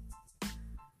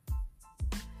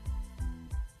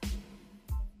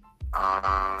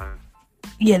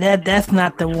 Yeah, that's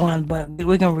not the one, but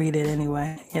we can read it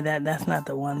anyway. Yeah, that's not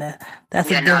the one. That's that's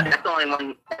the only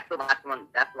one. That's the last one.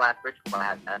 That's the last ritual I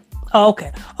have that. Oh,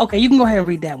 okay. Okay, you can go ahead and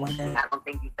read that one then. I don't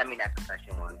think you sent me that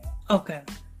confession one. Okay.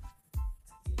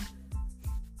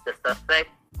 The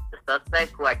suspect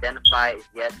who identified is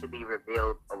yet to be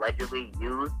revealed, allegedly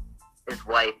used his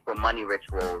wife for money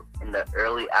rituals in the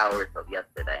early hours of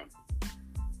yesterday.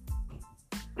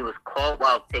 He was caught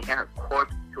while taking her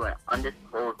corpse to an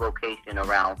undisclosed location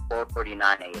around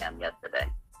 4:49 a.m. yesterday.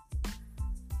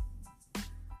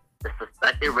 The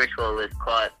suspected ritualist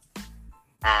caught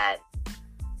at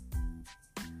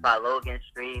by Logan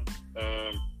Street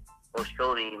in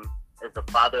Oshodi is the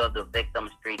father of the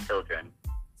victim's 3 children.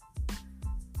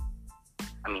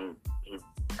 I mean, he's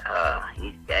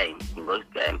gay. He looks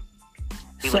gay.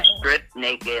 He was stripped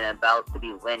naked and about to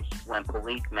be lynched when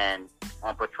policemen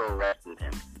on patrol rescued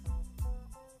him.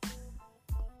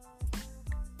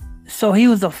 So he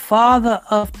was the father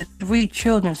of the 3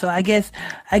 children. So I guess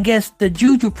the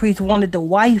juju priest wanted the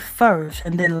wife first,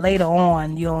 and then later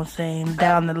on, you know what I'm saying,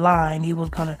 down the line, he was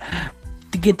gonna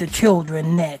to get the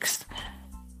children next.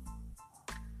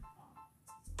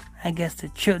 I guess the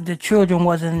children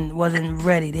wasn't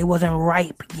ready. They wasn't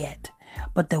ripe yet,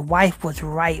 but the wife was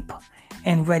ripe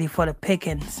and ready for the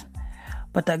pickings.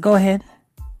 But go ahead.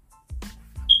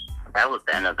 That was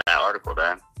the end of that article,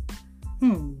 then.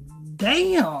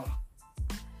 Damn.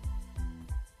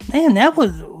 Man, that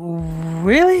was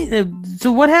really.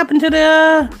 So what happened to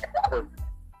the? That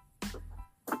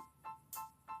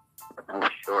was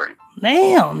short.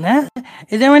 Damn.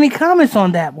 Is there any comments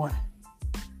on that one?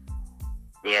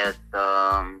 Yes.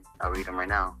 I'll read them right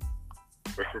now.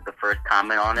 This is the first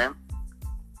comment on him.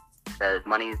 It says,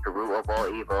 "Money is the root of all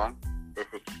evil. This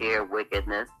is sheer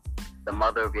wickedness. The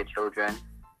mother of your children.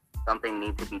 Something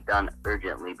needs to be done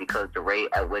urgently because the rate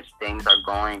at which things are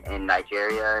going in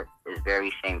Nigeria is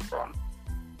very shameful.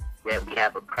 Yet we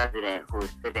have a president who is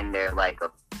sitting there like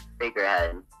a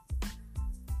figurehead.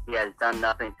 He has done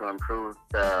nothing to improve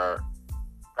the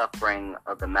suffering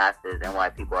of the masses and why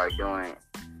people are going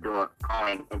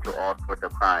into all sorts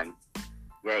of crimes.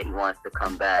 Yet he wants to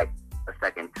come back a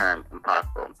second term.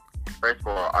 Impossible. First of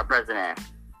all, our president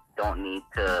don't need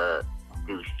to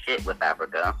do shit with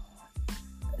Africa.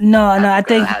 No, I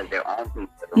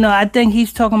think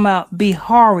he's talking about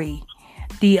Buhari,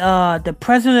 the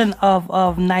president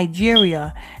of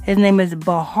Nigeria. His name is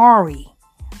Buhari.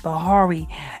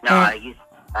 No,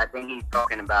 I think he's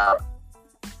talking about.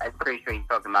 I'm pretty sure he's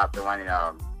talking about the one in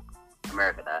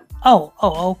America. Then. Oh,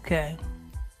 okay.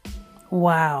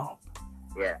 Wow.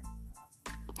 Yeah.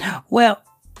 Well.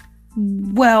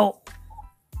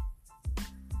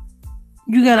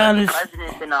 You gotta understand.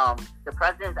 The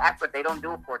presidents Africa, they don't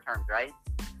do 4 terms, right?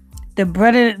 The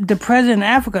president in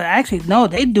Africa, actually, no,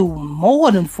 they do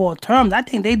more than 4 terms. I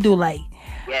think they do like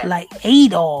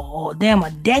 8 or damn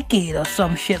a decade or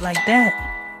some shit like that.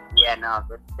 Yeah, no,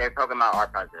 they're talking about our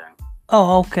president.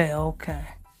 Oh, okay.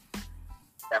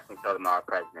 Definitely talking about our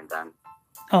president then.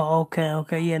 Oh,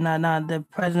 okay. Yeah, no, the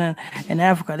president in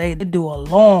Africa, they do a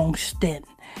long stint.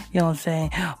 You know what I'm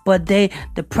saying? But the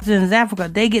presidents of Africa,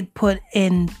 they get put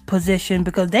in position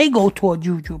because they go to a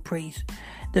juju priest.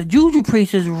 The juju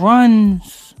priest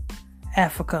runs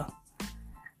Africa.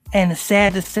 And it's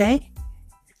sad to say,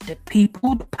 the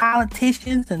people, the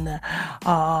politicians, and the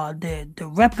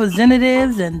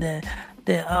representatives, and the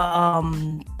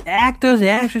actors, the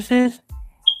actresses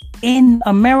in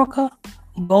America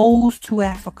goes to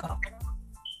Africa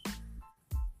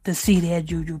to see their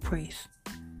juju priest.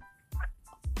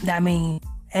 I mean,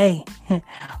 hey,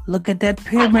 look at that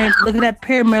pyramid. Look at that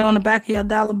pyramid on the back of your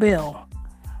dollar bill.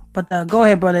 But go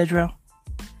ahead, Brother Israel.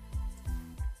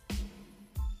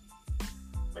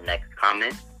 The next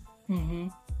comment. Mm-hmm.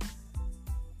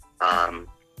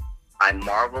 I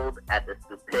marveled at the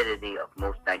stupidity of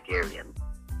most Nigerians.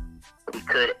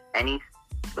 Could any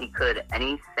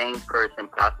sane person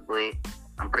possibly?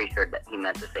 I'm pretty sure that he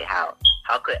meant to say how.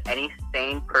 How could any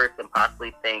sane person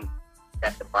possibly think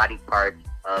that the body parts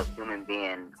of human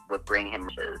beings would bring him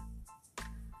riches?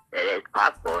 It is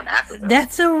possible in Africa.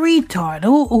 That's a retard.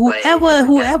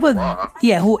 Whoever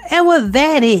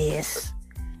that is,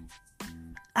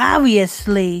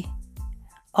 obviously,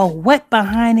 are wet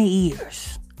behind the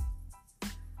ears.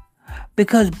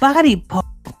 Because body part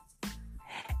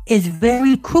is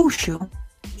very crucial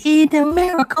in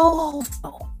America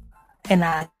also. And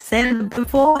I said it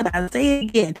before, and I say it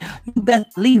again. You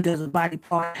best believe there's a body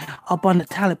part up on the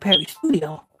Tyler Perry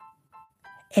studio.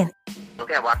 And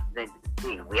look at Washington,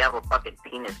 D.C. We have a fucking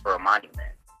penis for a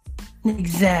monument.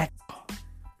 Exactly.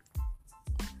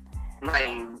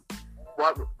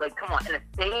 Like, come on. And the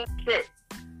same shit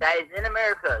that is in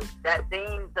America, that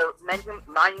same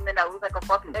monument that looks like a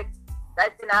fucking dick,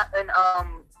 that's in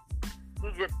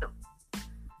Egypt.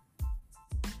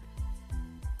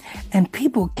 And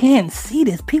people can't see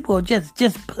this. People are just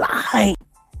blind.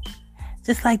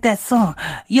 Just like that song.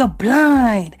 You're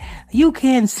blind. You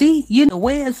can't see. You know,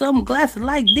 wear some glasses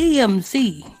like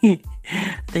DMC.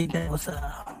 I think that was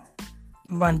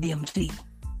Run DMC.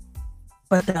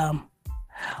 But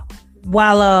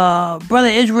while Brother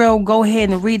Israel go ahead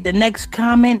and read the next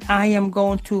comment, I'm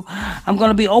going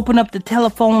to be open up the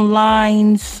telephone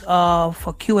lines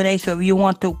for Q&A. So if you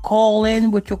want to call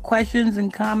in with your questions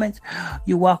and comments,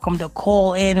 you're welcome to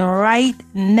call in right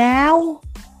now.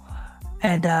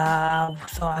 And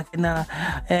so I can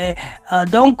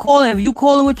don't call in. If you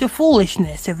calling with your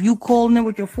foolishness, or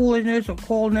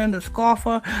calling in the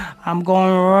scoffer, I'm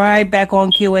going right back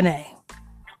on Q&A.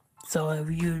 So if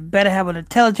you better have an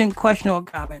intelligent question or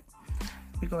comment.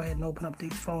 We go ahead and open up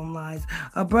these phone lines.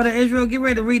 Brother Israel, get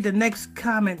ready to read the next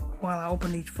comment while I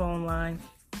open these phone lines.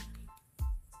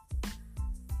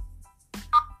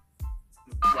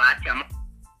 Watch 'em.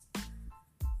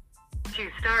 To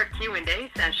start Q&A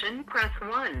session, press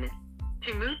 1.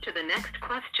 To move to the next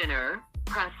questioner,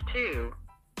 press 2.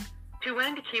 To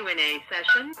end Q&A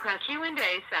session, press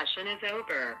Q&A session is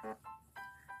over.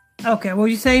 Okay, what were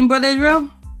you saying, Brother Israel?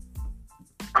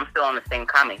 I'm still on the same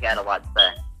comment. He had a lot to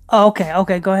say. Oh,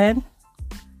 okay, go ahead.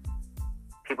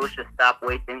 People should stop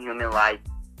wasting human lives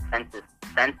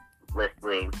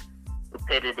senselessly,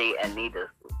 stupidity, and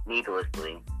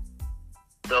needlessly.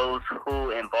 Those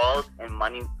who involved in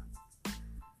money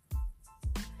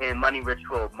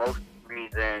ritual most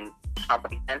reason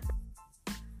comprehend.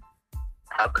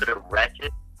 How could a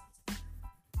wretched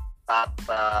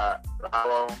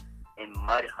wallow in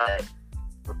mud hut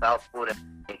without food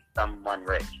and make someone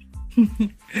rich?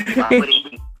 Why would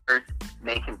he first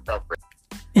make himself rich?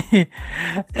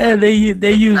 They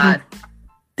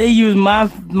use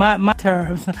my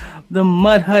terms, the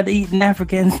mud hut eating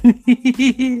Africans.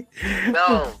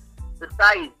 No, this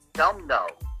guy is dumb though.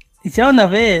 Sure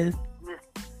enough is.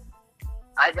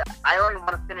 I don't even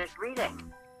want to finish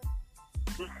reading.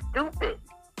 He's stupid.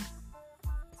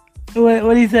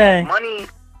 What he say? Money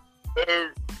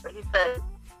is, he said,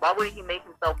 why would he make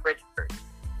himself rich first?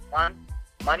 One,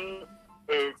 money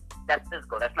that's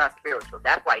physical, that's not spiritual.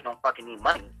 That's why he don't fucking need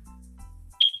money.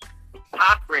 He's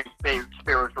prospering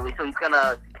spiritually, so he's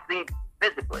gonna succeed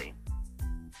physically.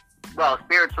 Well,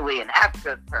 spiritually in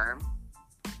Africa's terms.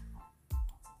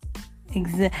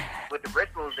 Exactly. With the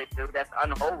rituals they do, that's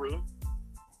unholy.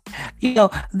 You know,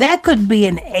 that could be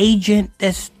an agent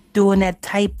that's doing that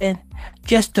typing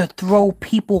just to throw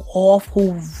people off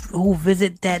who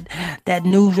visit that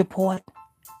news report.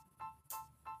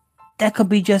 That could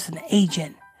be just an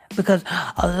agent, because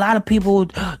a lot of people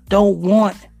don't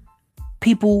want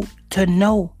people to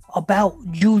know about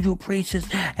juju priests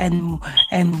and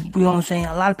you know what I'm saying.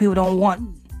 A lot of people don't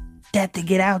want that to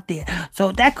get out there.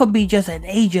 So that could be just an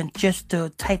agent just to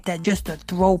type that, just to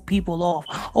throw people off.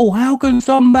 Oh, how can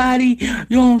somebody,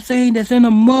 you know what I'm saying, that's in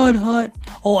a mud hut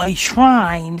or a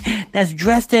shrine that's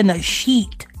dressed in a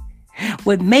sheet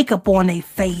with makeup on their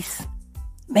face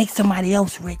make somebody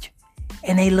else rich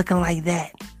and they looking like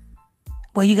that?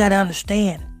 Well, you got to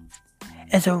understand,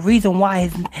 it's a reason why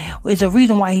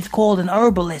he's called an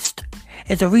herbalist.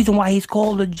 It's a reason why he's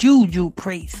called a juju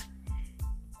priest.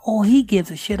 All he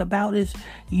gives a shit about is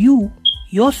you,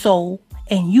 your soul,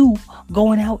 and you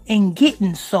going out and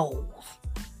getting souls.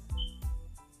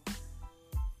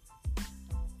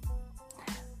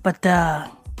 But that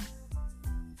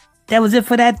was it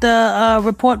for that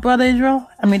report, Brother Israel.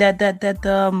 I mean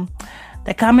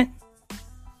that comment.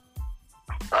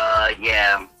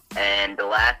 Yeah, and the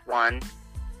last one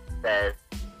says,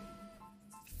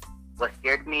 "What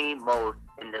scared me most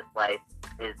in this life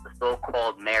is the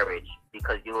so-called marriage,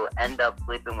 because you will end up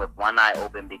sleeping with one eye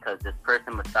open because this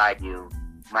person beside you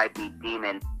might be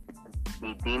demons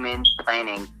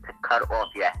planning to cut off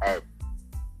your head."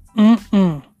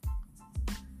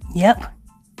 Yep,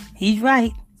 he's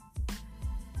right.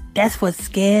 That's what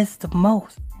scares the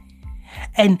most.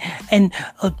 And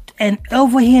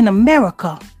over here in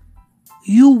America,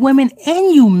 you women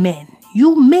and you men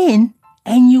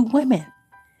and you women,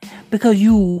 because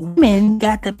you women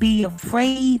got to be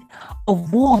afraid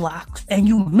of warlocks and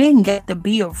you men got to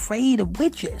be afraid of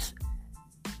witches.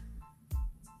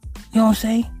 You know what I'm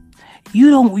saying?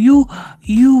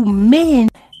 You men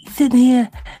sitting here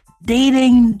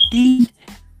dating these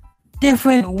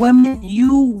different women.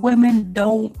 You men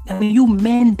don't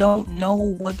know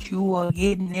what you are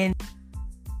getting in.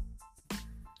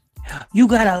 You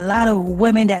got a lot of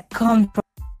women that come from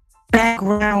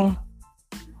background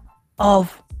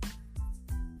of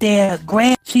their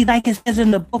grand. See, like it says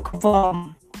in the book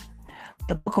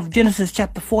of Genesis,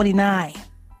 chapter 49,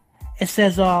 it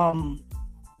says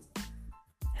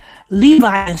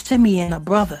Levi and Simeon are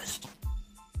brothers.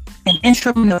 An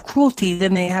instrument of cruelty is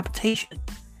in their habitation.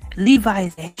 Levi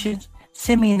is the Haitians,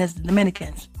 Simeon is the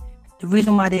Dominicans. The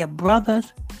reason why they are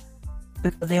brothers,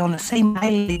 because they're on the same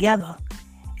island together,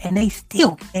 and they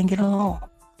still can't get along.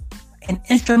 an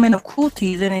instrument of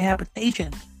cruelties in their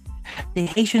habitations. The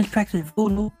Haitians practice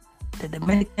voodoo, the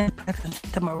Dominicans practice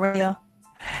Santa Maria,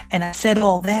 and I said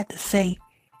all that to say,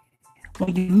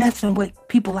 when you're messing with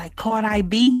people like Cardi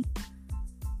B,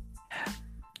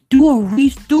 do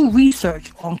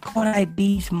research on Cardi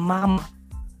B's mama.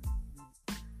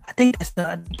 I think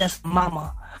that's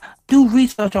mama. Do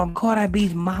research on Cardi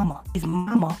B's mama. His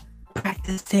mama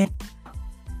practicing.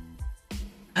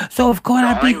 So if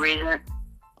Cardi B, reason.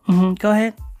 Go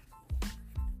ahead.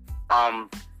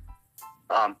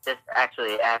 This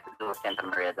actually has to do with Santa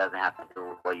Maria. It doesn't have to do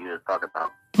with what you just talked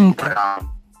about. Okay. But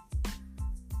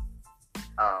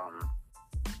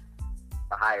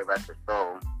the higher rest of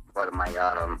soul, one of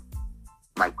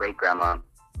my great grandma.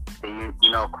 Do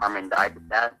you know Carmen died of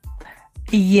that?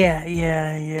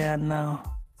 Yeah, no.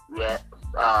 Yeah,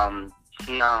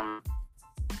 she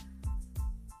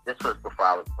this was before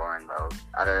I was born though.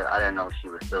 I didn't know she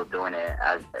was still doing it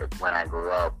as when I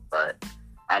grew up, but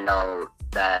I know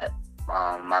that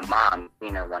my mom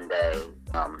seen her one day.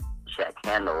 She had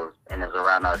candles, and it was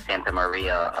around Santa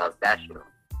Maria statue,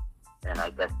 and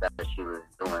I guess that's what she was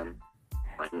doing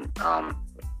when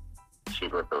she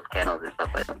lit those candles and stuff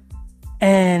like that.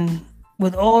 And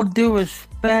with all due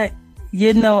respect,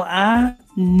 I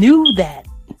knew that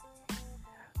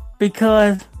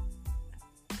because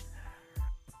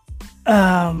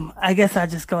I guess I'll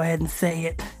just go ahead and say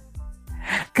it.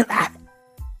 Because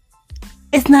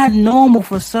it's not normal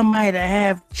for somebody to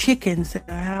have chickens in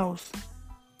their house.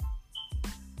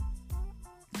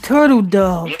 Turtle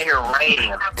doves. Yeah, you're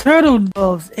right. Turtle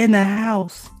doves in the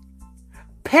house.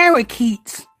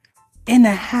 Parakeets in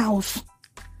the house.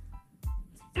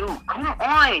 Dude, come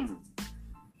on.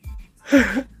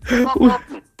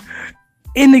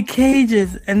 In the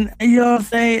cages, and you know what I'm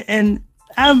saying, and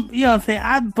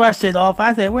I brushed it off.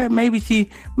 I said, well, maybe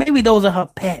those are her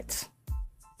pets.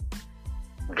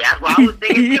 That's what I was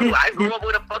thinking too. I grew up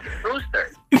with a fucking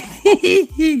rooster.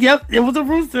 Yep, it was a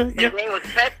rooster. His Yep. name was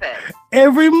Pepe.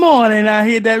 Every morning I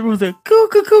hear that rooster, coo,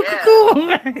 coo, coo, coo,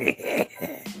 coo.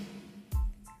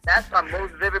 That's my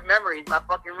most vivid memory, my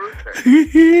fucking rooster.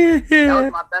 That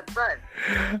was my best friend.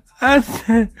 I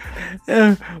said,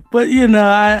 but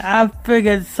I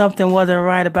figured something wasn't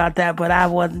right about that, but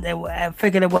I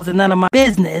figured it wasn't none of my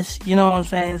business, you know what I'm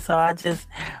saying? So I just,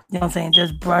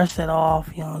 just brushed it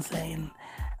off, you know what I'm saying?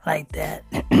 Like that.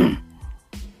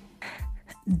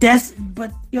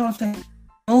 But you know what I'm saying?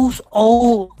 Those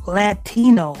old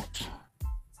Latinos,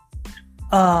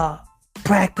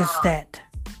 practice that.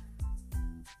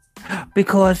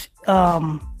 Because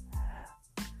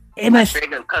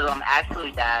because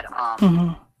actually that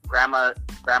grandma's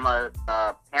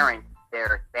parents,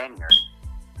 they're Spaniards.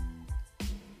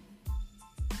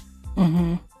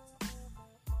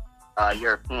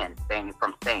 European,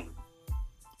 from Spain.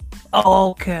 Oh,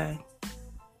 okay.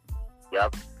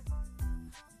 Yep.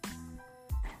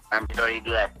 I'm sure you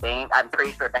do that Spain. I'm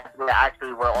pretty sure that's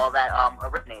where all that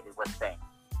originated, was Spain.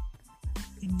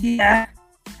 Yeah.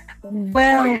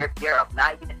 Well, Europe,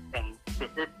 not even Spain,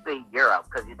 specifically Europe,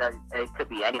 because it could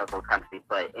be any of those countries,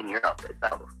 but in Europe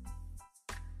itself.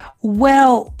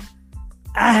 Well,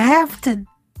 I have to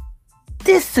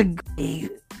disagree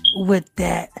with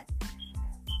that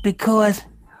because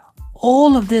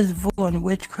all of this voodoo and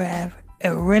witchcraft it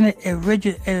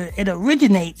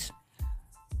originates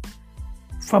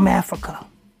from Africa.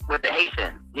 With the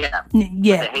Haitians, yeah.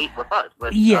 Yeah. With us,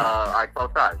 with our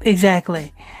 12 tribes.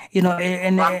 Exactly. And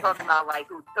I'm talking about like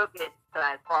who took it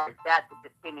as far as that to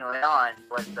continue it on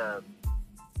was the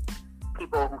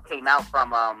people who came out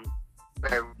from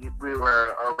where we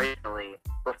were originally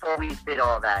before we did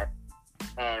all that,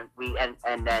 and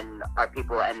then our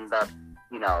people ended up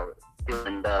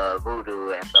doing the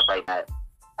voodoo and stuff like that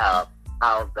out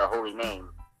of the holy name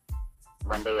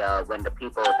when the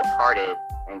people departed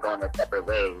and going their separate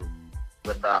ways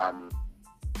with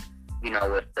you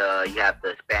have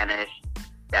the Spanish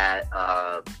that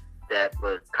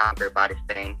was conquered by the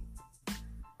Spain,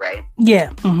 right?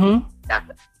 Yeah. That's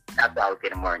what I was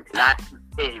getting more into. Not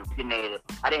originated.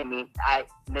 I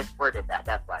misworded that.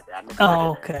 That's why I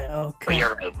misworded okay. But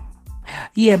you're right.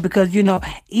 Yeah, because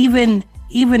even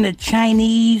the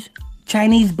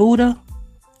Chinese Buddha,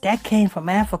 that came from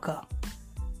Africa.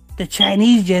 The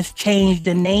Chinese just changed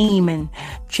the name and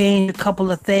changed a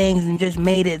couple of things and just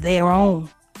made it their own.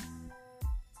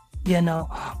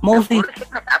 Mostly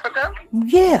from Africa?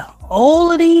 Yeah,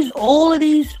 all of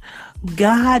these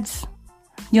gods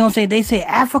You know what I'm saying? They say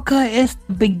Africa is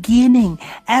the beginning.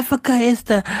 Africa is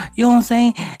the, you know what I'm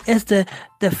saying? It's the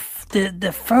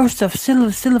first of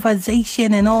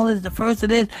civilization and all this, the first of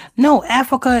this. No,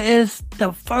 Africa is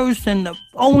the first and the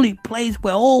only place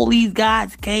where all these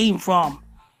gods came from.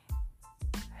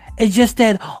 It's just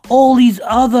that all these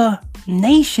other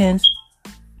nations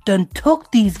done took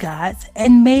these gods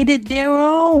and made it their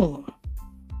own.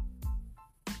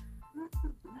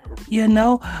 You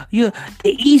know, the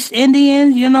East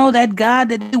Indians, you know, that God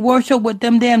that they worship with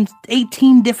them damn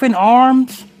 18 different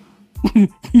arms.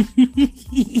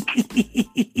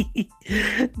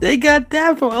 They got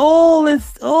that from all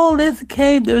this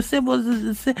came, the symbols,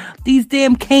 these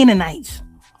damn Canaanites,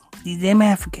 these damn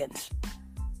Africans.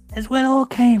 That's where it all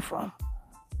came from.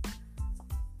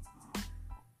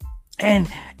 And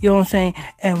you know what I'm saying?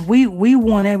 And we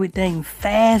want everything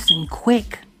fast and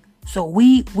quick. So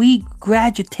we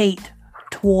gravitate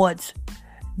towards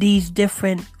these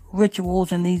different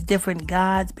rituals and these different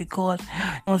gods because, you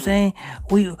know what I'm saying?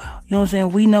 We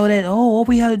know that, all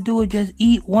we have to do is just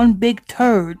eat one big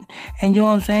turd and, you know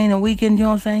what I'm saying? And we can, you know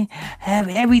what I'm saying, have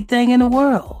everything in the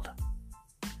world.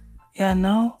 You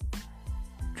know?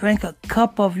 Drink a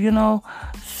cup of, you know,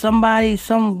 some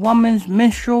woman's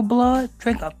menstrual blood.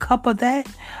 Drink a cup of that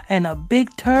and a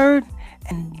big turd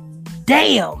and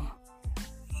damn,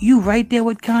 you right there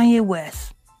with Kanye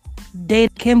West.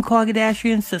 Date Kim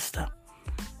Kardashian's sister.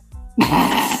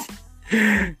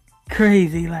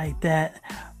 Crazy like that.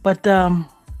 But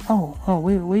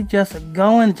we just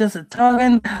going, just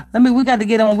talking. We got to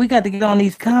get on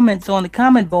these comments on the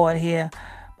comment board here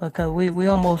because we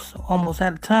almost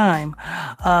out of time.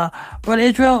 Brother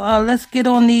Israel, let's get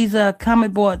on these the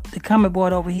comment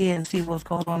board over here and see what's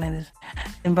going on in this.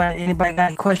 Anybody got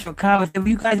any question or comments? If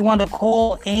you guys want to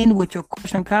call in with your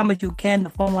question or comments, you can. The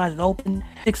phone line is open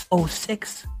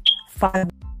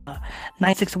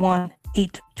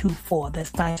 606-961-824. That's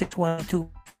 961-824.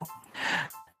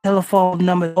 Telephone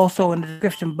number is also in the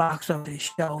description box of the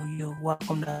show. You're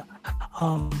welcome to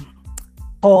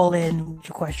call in with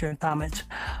your question and comments.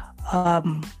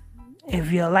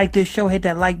 If you like this show, hit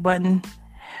that like button.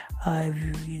 If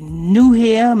you're new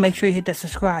here, make sure you hit that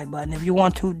subscribe button. If you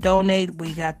want to donate,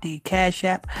 we got the Cash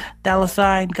App,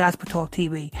 $ Gospel Talk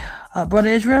TV. Brother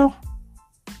Israel?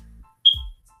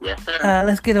 Yes, sir.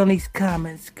 Let's get on these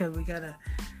comments because we gotta.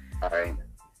 All right.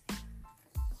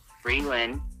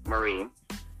 Freeland Marie.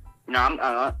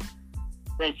 No,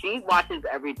 since she watches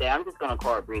every day, I'm just gonna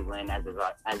call her Breland as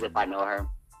if I know her.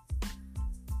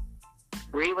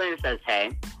 Breland says,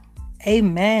 "Hey."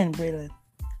 Amen, Breland.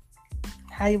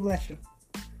 How you bless you?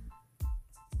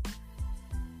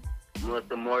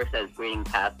 Melissa Moore says, "Greeting,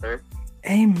 Pastor."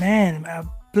 Amen.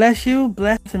 Bless you,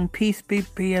 bless and peace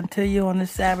be unto you on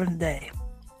this Sabbath day.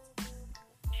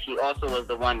 She also was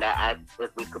the one that asked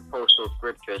if we could post those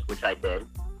scriptures, which I did.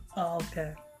 Oh,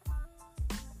 okay.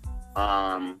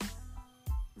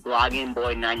 Blogging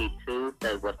Boy 92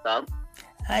 says, "What's up?"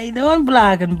 How you doing,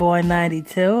 Blogging Boy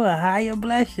 92? How you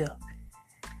bless you?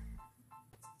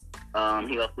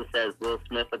 He also says Will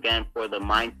Smith again for the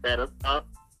mindset of stuff.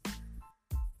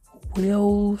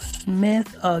 Will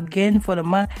Smith again for the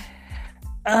mind.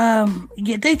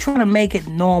 Yeah, they trying to make it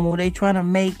normal. They trying to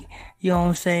make, you know what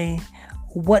I'm saying,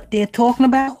 what they're talking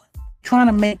about, trying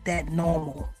to make that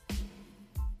normal.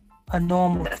 A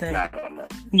normal That's thing. not normal.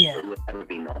 Yeah. It would never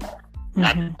be normal.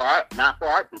 Mm-hmm. Not for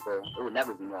our people. It would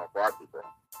never be normal for our people.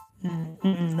 No,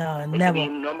 It never. could be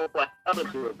normal for other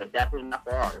people, but definitely not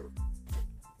for ours.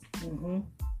 Mm-hmm.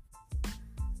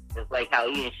 Just like how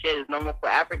eating shit is normal for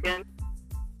Africans,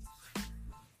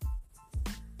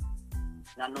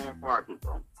 not normal for our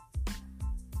people.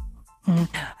 Mm-hmm.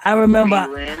 I remember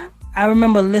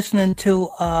Freeland, listening to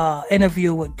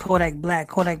interview with Kodak Black.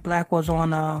 Kodak Black was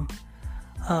on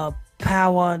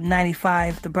Power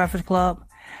 95, The Breakfast Club,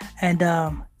 and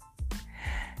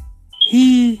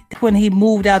when he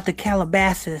moved out to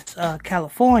Calabasas,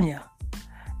 California,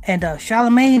 and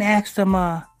Charlemagne asked him,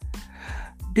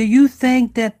 "Do you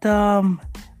think that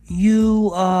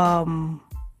you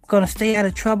gonna stay out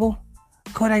of trouble?"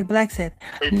 Kodak Black said,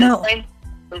 "No." Is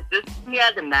this he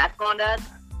had the mask on, Dad?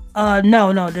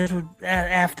 No, this was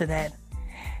after that.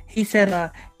 He said,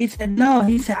 no.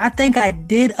 He said, "I think I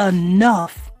did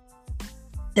enough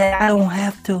that I don't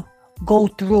have to go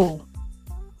through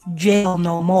jail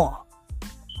no more."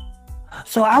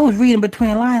 So I was reading between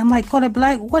the lines. I'm like, Kodak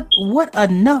Black, what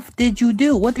enough did you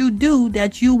do? What did you do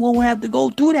that you won't have to go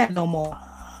through that no more?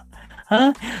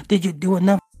 Huh? Did you do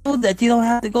enough that you don't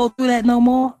have to go through that no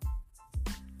more?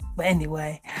 But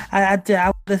anyway, I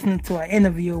was listening to an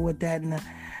interview with that, and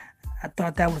I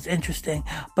thought that was interesting.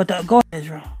 But go ahead,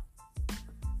 Israel.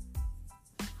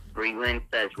 Breland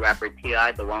says rapper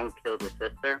T.I., the one who killed his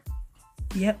sister.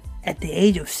 Yep, at the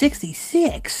age of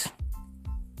 66.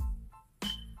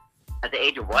 At the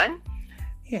age of what?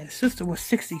 Yeah, the sister was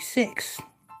 66.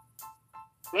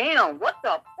 Damn, what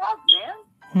the fuck,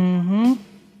 man? Mm-hmm.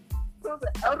 Was an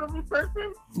elderly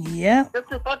person? Yeah. Just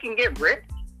to fucking get rich?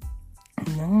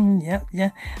 Yep,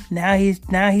 yeah. Now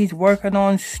he's working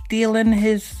on stealing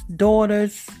his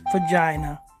daughter's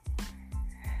vagina.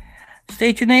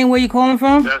 State your name, where you calling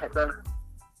from? Justin.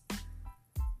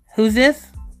 Who's this?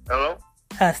 Hello?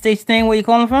 State your name, where you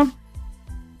calling from?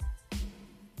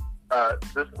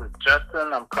 This is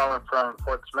Justin. I'm calling from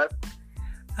Fort Smith.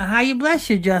 How you bless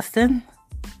you, Justin?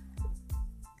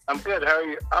 I'm good. How are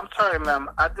you? I'm sorry, ma'am.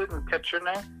 I didn't catch your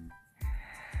name.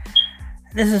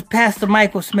 This is Pastor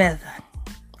Michael Smith.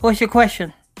 What's your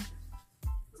question?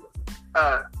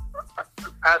 Pastor,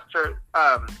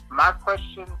 my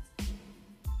question,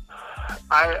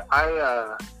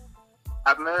 I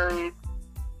married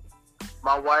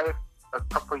my wife a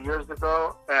couple years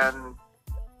ago, and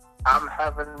I'm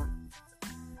having,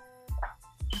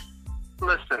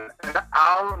 listen, and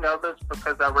I only know this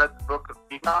because I read the book of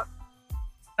Enoch.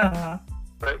 Uh-huh.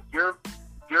 But you're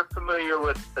familiar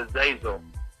with Azazel,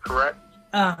 correct?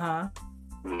 Uh-huh.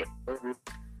 Yeah.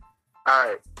 All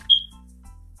right.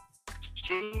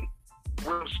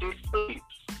 When she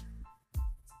sleeps,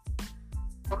 I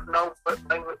don't know what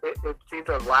language. It's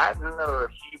either Latin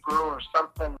or Hebrew or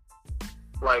something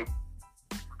like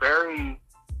very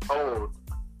old.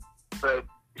 But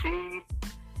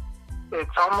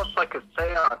it's almost like a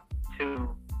seance to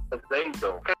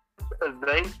Azazel.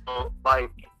 Azazel,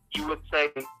 like you would say,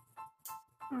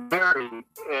 Mary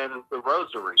in the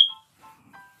Rosary.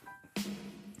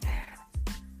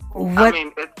 What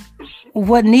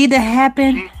need to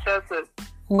happen? She says that.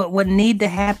 What need to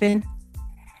happen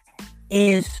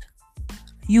is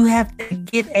you have to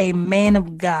get a man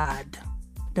of God,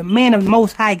 the man of the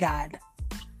Most High God,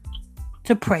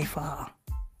 to pray for her.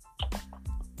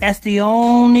 That's the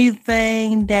only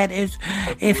thing that is.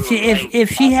 If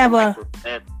she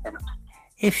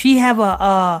have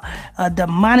a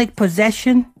demonic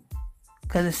possession,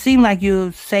 because it seemed like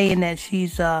you're saying that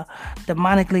she's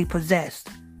demonically possessed,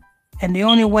 and the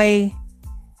only way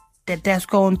that that's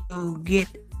going to get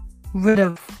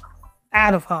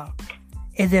out of her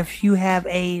is if you have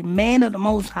a man of the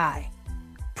Most High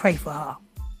pray for her.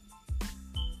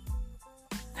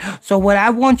 So what I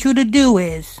want you to do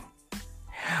is,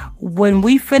 when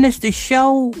we finish the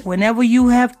show, whenever you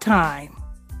have time,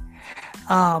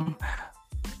 I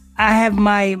have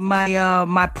my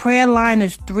prayer line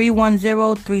is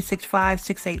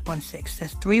 310-365-6816.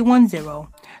 That's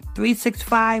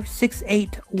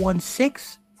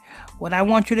 310-365-6816. What I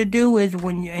want you to do is,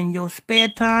 when you're in your spare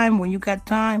time, when you got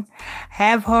time,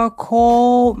 have her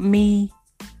call me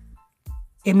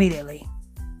immediately.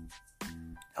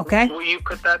 Okay? Will you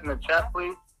put that in the chat,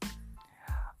 please?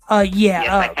 Yeah. Yes,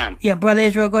 I can. Yeah, Brother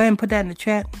Israel, go ahead and put that in the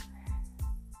chat.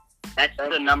 That's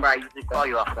the number I usually call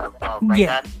you off of, right,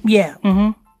 Yeah. Dad? Yeah.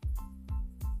 Mm-hmm.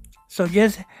 So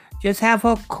just have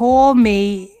her call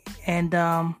me, and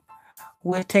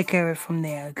we'll take care of it from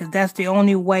there, because that's the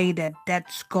only way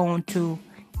that's going to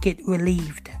get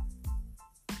relieved.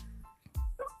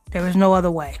 There is no other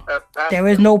way. There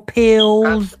is no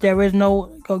pills. There is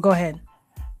no. Go ahead.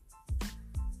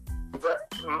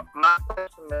 But my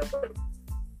question is,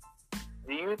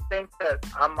 do you think that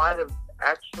I might have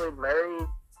actually married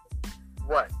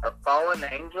a fallen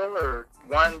angel, or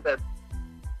one that's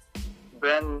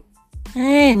been? I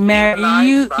ain't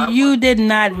married. You did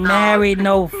not marry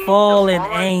no fallen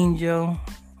angel.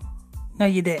 No,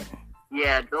 you didn't.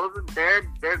 Yeah,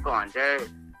 they're gone.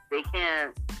 They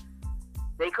can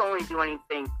only do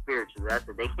anything spiritual. That's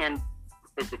it. They can't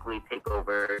physically take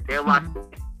over. They're locked away.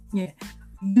 Yeah,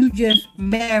 you just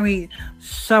married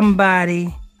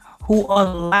somebody who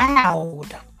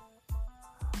allowed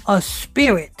a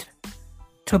spirit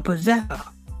to possess her.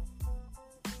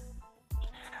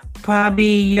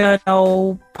 Probably,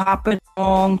 popping the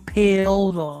wrong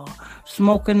pills, or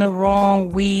smoking the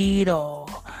wrong weed, or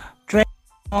drinking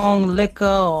the wrong liquor,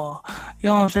 or, you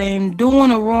know what I'm saying, doing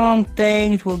the wrong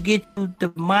things will get you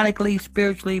demonically,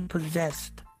 spiritually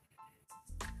possessed.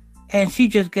 And she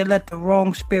just get let the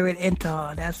wrong spirit into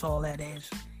her. That's all that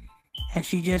is. And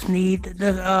she just needs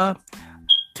to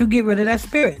get rid of that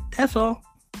spirit. That's all.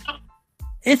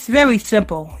 It's very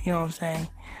simple, you know what I'm saying.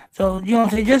 So, you know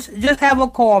what I'm saying, just have her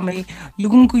call me. You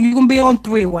can be on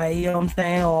three-way, you know what I'm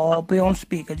saying, or be on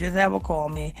speaker. Just have her call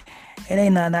me. It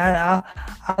ain't nothing. I'll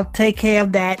take care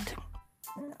of that.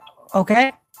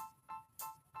 Okay?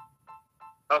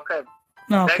 Okay.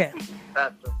 Okay. Thank you,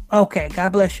 Pastor. Okay,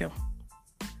 God bless you.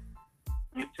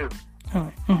 You too.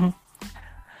 Mm-hmm.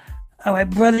 All right,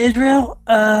 Brother Israel,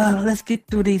 let's get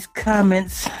through these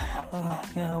comments. We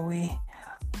a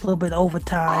little bit over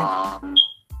time.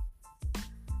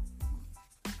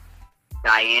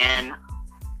 Diane,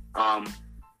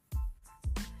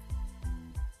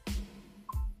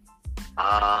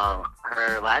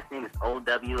 her last name is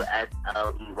Owsley.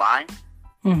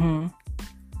 Mm-hmm.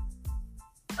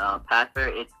 Pastor,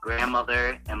 it's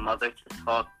grandmother and mother to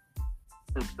talk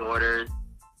to daughters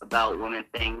about women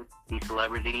things, these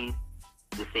celebrities,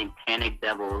 the satanic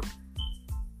devils.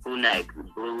 Who next?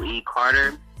 Blue E.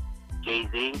 Carter,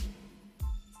 Jay-Z,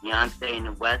 Beyonce and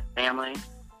the West family.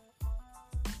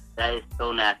 That is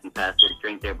so nasty, Pastor.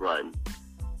 Drink their blood.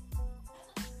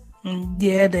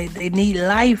 Yeah, they need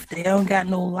life. They don't got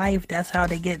no life. That's how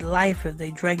they get life, if they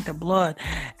drink the blood.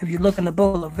 If you look in the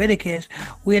book of Leviticus,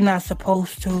 we're not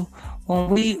supposed to,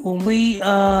 when we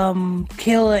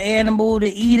kill an animal to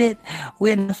eat it,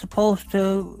 we're not supposed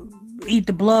to eat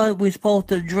the blood. We're supposed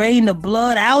to drain the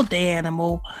blood out the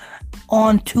animal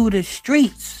onto the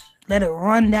streets. Let it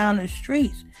run down the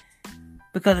streets.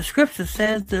 Because the scripture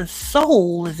says the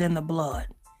soul is in the blood.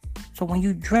 So when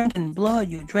you're drinking blood,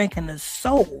 you're drinking the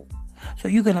soul. So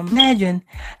you can imagine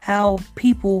how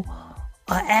people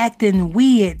are acting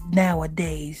weird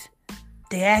nowadays.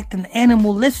 They're acting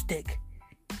animalistic.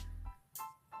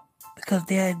 Because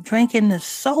they're drinking the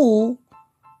soul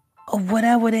of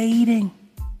whatever they're eating.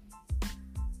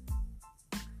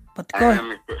 But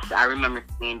I remember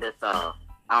seeing this, I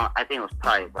think it was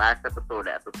probably last episode or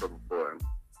the episode before.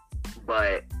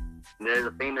 But there's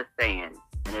a famous saying,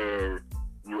 and it is,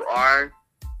 you are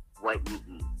what you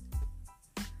eat.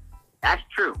 That's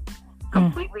true.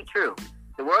 Completely true.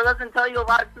 The world doesn't tell you a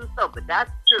lot of true stuff, but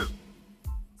that's true.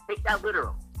 Take that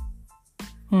literal.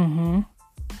 Mm-hmm.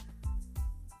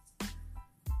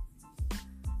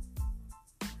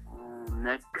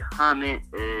 Next comment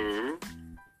is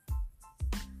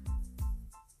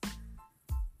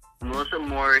Melissa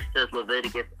Morris says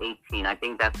Leviticus 18. I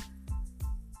think that's...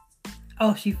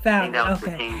 Oh, she found it.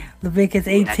 Okay. 15. Leviticus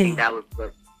 18. I think that was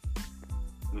good.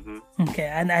 Mm-hmm. Okay,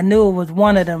 I knew it was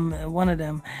one of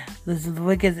them. This is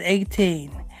Leviticus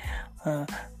 18.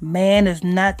 Man is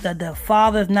not, the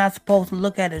father is not supposed to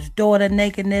look at his daughter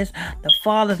nakedness. The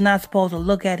father is not supposed to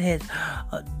look at his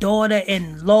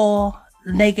daughter-in-law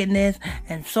nakedness,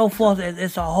 and so forth.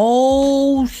 It's a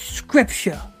whole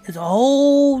scripture. It's a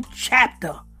whole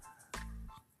chapter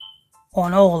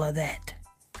on all of that.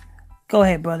 Go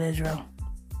ahead, Brother Israel.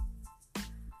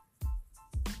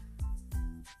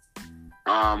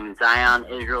 Zion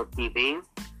Israel TV.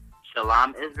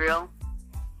 Shalom Israel.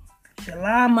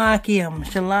 Shalom Akim.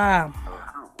 Shalom.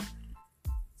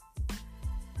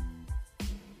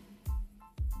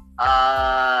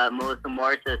 Melissa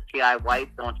Moore says T.I. White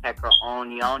don't check her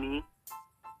own yoni.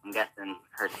 I'm guessing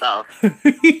herself.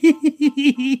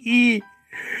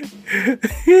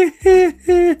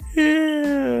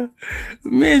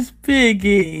 Miss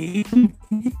Piggy.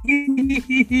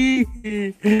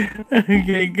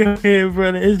 Okay, go ahead,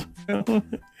 Brother Israel.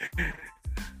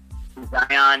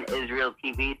 Zion Israel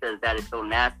TV says that is so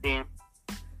nasty.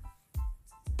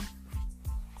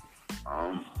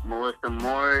 Melissa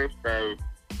Moore says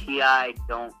T.I.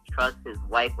 don't trust his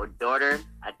wife or daughter.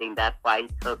 I think that's why he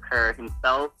took her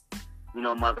himself. You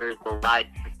know, mothers will lie to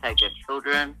protect their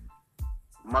children.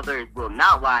 Mothers will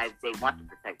not lie if they want to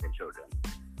protect their children.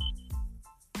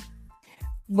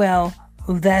 Well,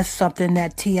 that's something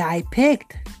that T.I.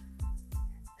 picked.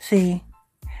 See,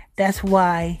 that's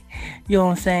why, you know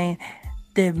what I'm saying,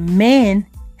 the men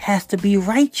has to be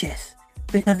righteous.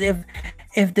 Because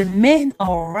if the men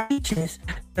are righteous,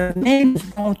 the men is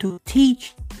going to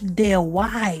teach their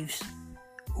wives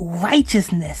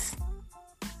righteousness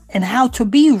and how to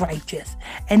be righteous.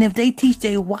 And if they teach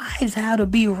their wives how to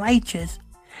be righteous,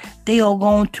 they are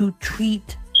going to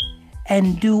treat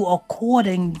and do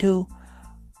according to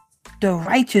the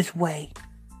righteous way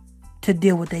to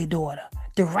deal with their daughter,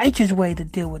 the righteous way to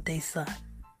deal with their son.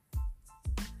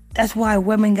 That's why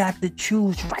women got to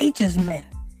choose righteous men,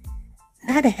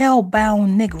 not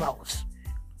hell-bound Negroes.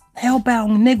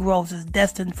 Hell-bound Negroes is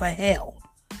destined for hell.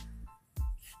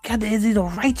 God is either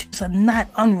righteous or not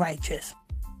unrighteous.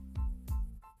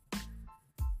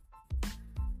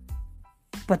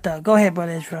 But go ahead,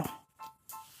 Brother Israel.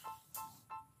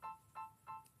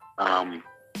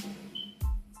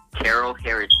 Carol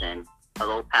Harrison.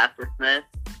 Hello, Pastor Smith.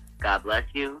 God bless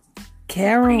you.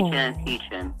 Carol. Preaching and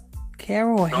teaching.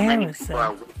 Carol so Harrison. Many people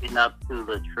are waking up to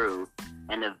the truth,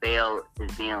 and the veil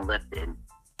is being lifted.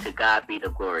 To God be the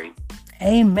glory.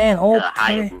 Amen.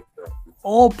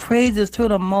 All praises to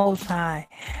the Most High.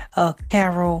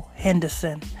 Carol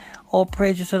Henderson. All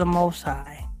praises to the Most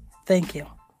High. Thank you.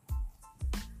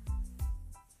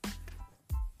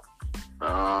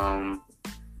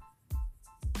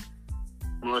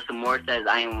 Melissa Moore says,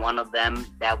 I am one of them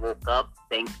that woke up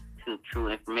thanks to true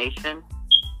information.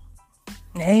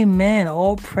 Amen.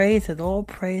 All praises to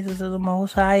the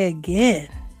Most High again.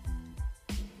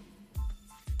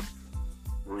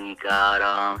 We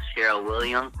got Cheryl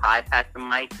Williams. Hi, Pastor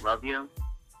Mike. Love you.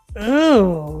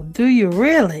 Oh, do you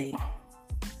really?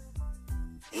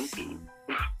 Thank you.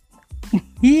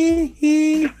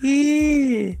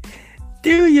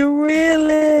 Do you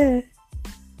really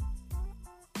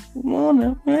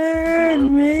wanna hurt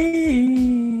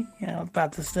me? Yeah, I'm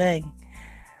about to sing.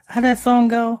 How that song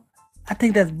go? I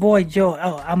think that's Boy George.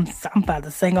 Oh, I'm about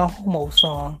to sing a homo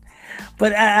song,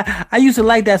 but I used to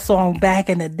like that song back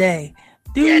in the day.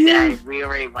 Dad, we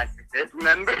already went to this.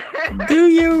 Remember? Do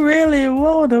you really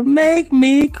wanna make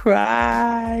me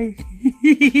cry?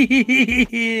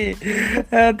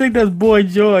 I think that's Boy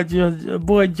George's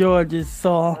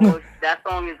song. Oh, that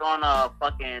song is on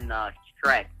fucking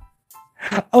Shrek.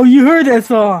 Oh, you heard that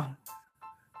song?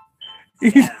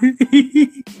 Yeah.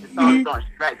 The song is on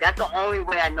Shrek. That's the only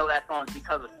way I know that song is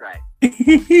because of Shrek.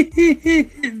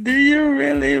 Do you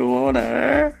really wanna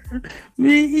hurt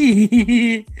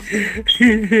me?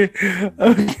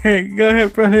 Okay, go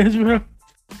ahead, Brother Israel.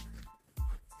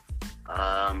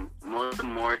 Melissa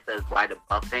Moore says, why the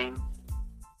buffing?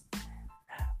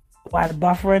 Why the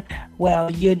buffering? Well,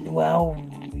 you know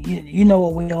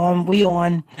what we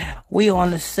on? We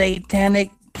on the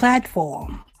satanic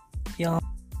platform. You know,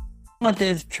 want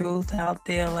there's truth out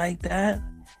there like that.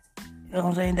 You know what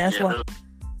I'm saying? That's why.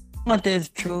 Want there's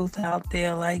truth out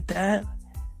there like that.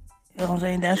 You know what I'm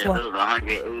saying? That's why. If it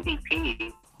was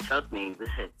 180p, trust me,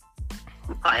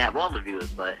 we probably have all the views,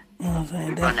 but you know what I'm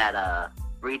saying? We run at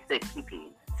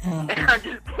 360p. I'm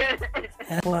just kidding.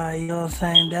 That's why, you know what I'm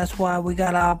saying? That's why we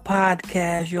got our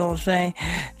podcast, you know what I'm saying?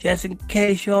 Just in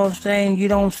case, you know what I'm saying, you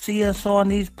don't see us on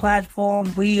these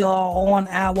platforms, we are on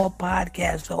our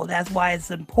podcast. So that's why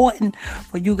it's important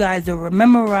for you guys to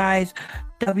memorize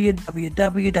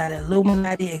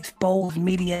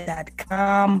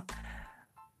www.illuminatiexposedmedia.com.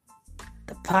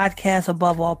 The podcast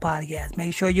above all podcasts.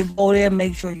 Make sure you go there.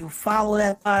 Make sure you follow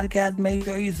that podcast. Make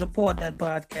sure you support that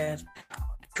podcast.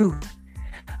 Truth.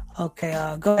 Okay,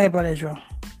 go ahead, Brother Israel.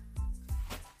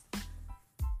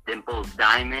 Dimples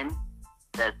Diamond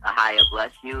says, Ahaya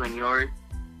bless you and yours,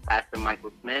 Pastor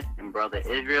Michael Smith and Brother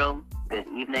Israel. Good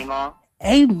evening, all.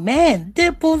 Amen.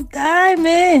 Dimples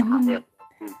Diamond.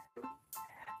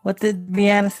 What did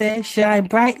Brianna say? Shine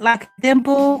bright like a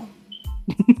dimple.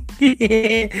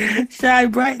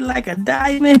 Shine bright like a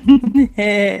diamond.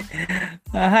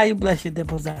 How you bless your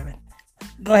Dimples Diamond?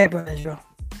 Go ahead, Brother Israel.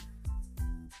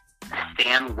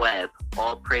 Sam Webb,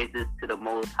 all praises to the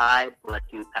Most High. Bless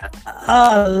you, Pastor.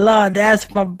 Oh, Lord, that's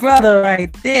my brother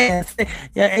right there.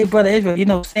 Yeah, hey, Brother Israel, you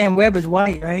know Sam Webb is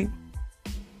white, right?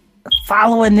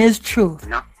 Following this truth.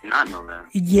 No, not know that.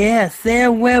 Yeah,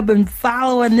 Sam Webb been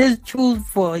following this truth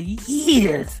for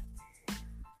years.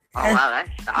 Oh, wow, that's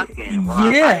shocking. Wow,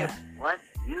 yeah. What?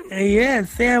 Yeah,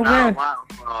 Sam Webb.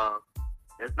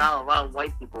 There's not a lot of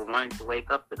white people wanting to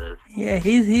wake up to this. Yeah,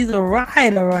 he's a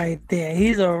rider right there.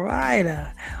 He's a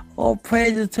rider. All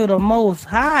praises to the Most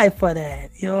High for that.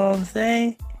 You know what I'm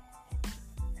saying?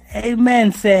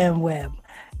 Amen, Sam Webb.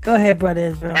 Go ahead, Brother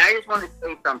Israel. And I just want to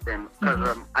say something,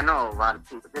 because I know a lot of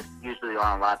people, this is usually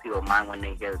on a lot of people's mind when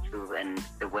they hear the truth and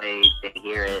the way they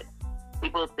hear it.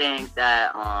 People think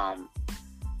that, a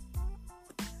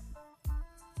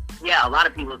lot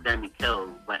of people are going to be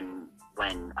killed when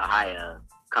Ahaya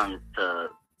comes to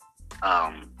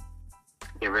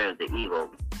get rid of the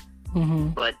evil. Mm-hmm.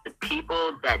 But the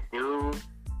people that do,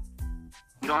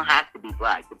 you don't have to be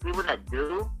black. The people that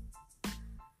do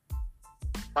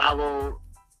follow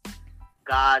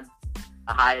God's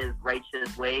Ahaya's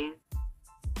righteous ways,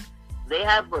 they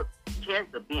have a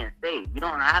chance of being saved. You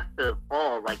don't have to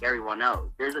fall like everyone else.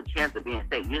 There's a chance of being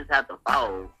saved. You just have to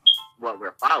follow what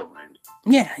we're following.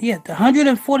 Yeah, the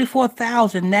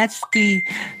 144,000, that's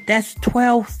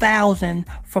 12,000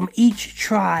 from each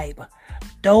tribe.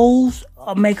 Those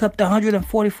make up the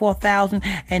 144,000,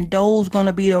 and those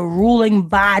gonna be the ruling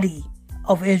body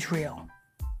of Israel.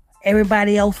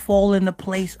 Everybody else fall into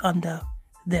place under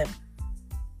them.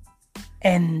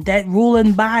 And that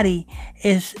ruling body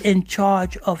is in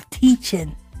charge of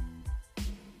teaching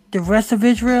the rest of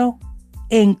Israel,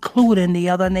 including the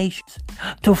other nations,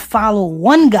 to follow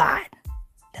one God.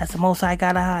 That's the Most High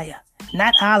God Ahaya.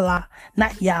 Not Allah,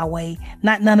 not Yahweh,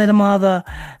 not none of them other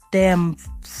damn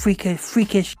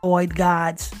freakishoid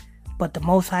gods, but the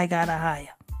Most High God Ahaya.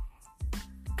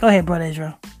 Go ahead, Brother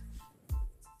Israel.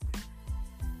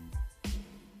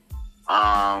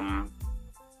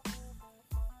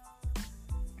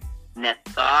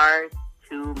 Nethar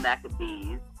 2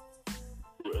 Maccabees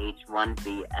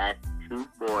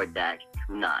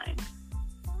CH1BS24-29.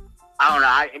 I don't know.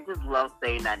 I just love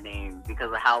saying that name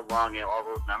because of how long and all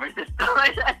those numbers are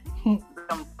stored.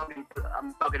 I'm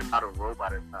talking about a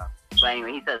robot or something. But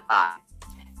anyway, he says hi.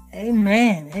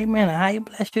 Amen. Amen. Hi,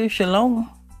 bless you. Shalom.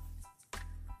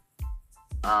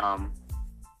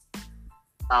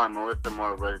 Melissa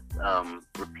Moore was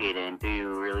repeating, "Do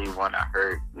you really want to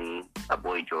hurt me, a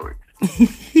boy George?"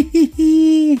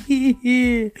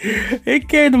 It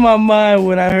came to my mind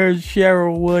when I heard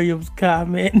Cheryl Williams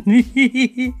comment.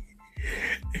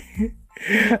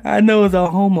 I know it's a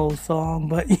homo song,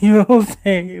 but you know what I'm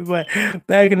saying? But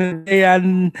back in the day, I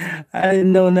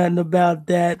didn't know nothing about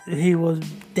that. He was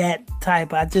that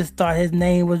type. I just thought his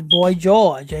name was Boy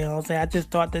George. You know what I'm saying? I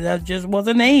just thought that just was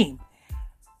a name.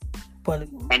 But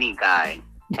any guy,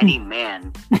 any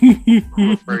man who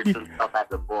refers to himself as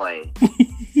a boy,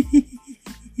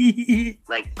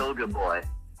 like Soldier Boy.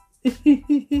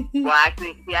 Well,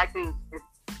 actually, he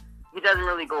doesn't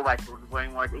really go by Soldier Boy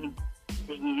anymore.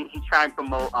 He's trying to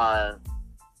promote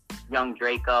Young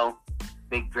Draco,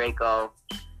 Big Draco.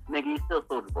 Nigga, he's still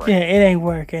Soldier Boy. Yeah, it ain't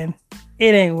working.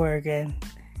 You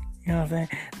know what I'm saying?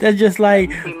 That's just like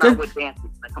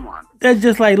come on. That's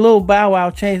just like Lil Bow Wow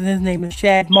changing his name to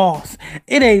Shad Moss.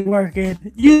 It ain't working.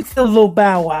 You still Lil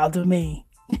Bow Wow to me.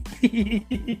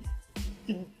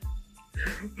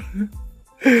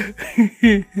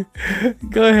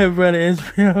 Go ahead, brother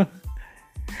Israel.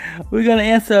 We're gonna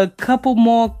answer a couple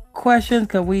more questions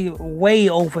because we way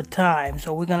over time.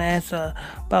 So we're gonna answer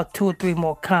about 2 or 3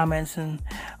 more comments, and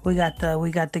we got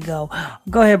to go.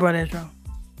 Go ahead, brother Israel.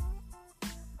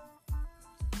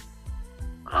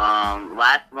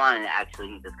 Last one, actually,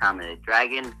 he just commented.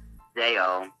 Dragon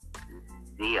Zeo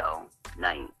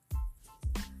Knight.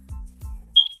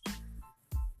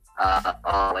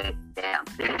 Oh wait, damn.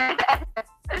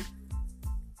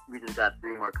 We just got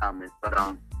 3 more comments, but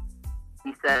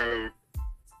he says,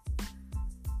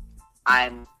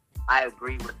 I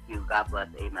agree with you. God bless.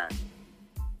 Amen.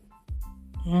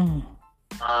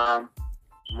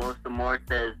 Melissa Moore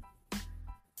says,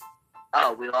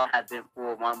 oh, we all have been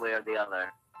fooled one way or the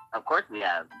other. Of course we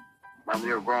have. When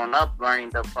we were growing up,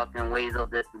 learning the fucking ways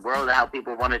of this world and how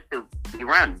people wanted to be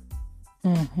run.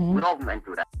 Mm-hmm. We all went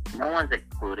through that. No one's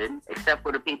excluded, except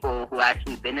for the people who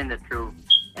actually been in the truth.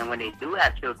 And when they do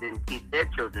have children, teach their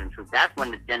children the truth. That's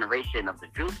when the generation of the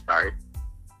truth starts.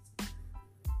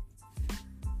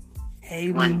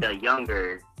 Amen. When the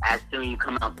younger, as soon as you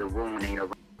come out the womb, and the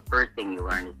first thing you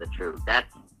learn is the truth. That's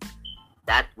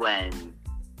when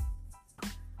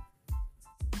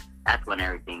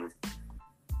everything's.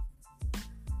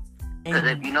 Because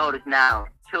if you notice now,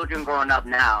 children growing up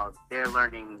now, they're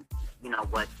learning,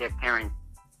 what their parents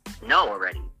know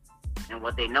already, and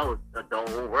what they know is the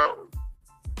whole world.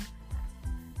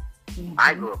 Mm-hmm.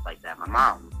 I grew up like that, my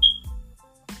mom,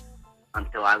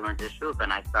 until I learned this truth,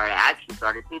 and I actually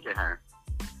started teaching her.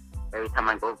 Every time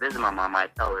I go visit my mom, I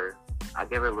tell her, I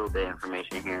give her a little bit of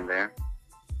information here and there.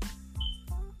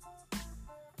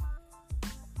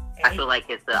 I feel like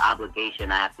it's an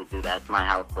obligation. I have to do that. It's my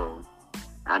household.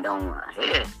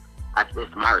 Actually,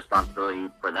 it's my responsibility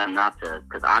for them not to,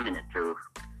 because I'm in the truth.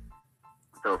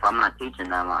 So if I'm not teaching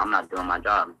them, I'm not doing my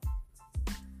job.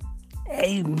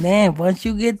 Amen. Once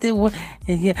you get there,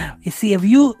 you see, if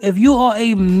you are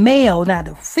a male, not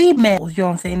a female, you know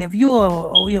what I'm saying? If you are,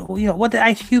 what the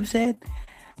Ice Cube said?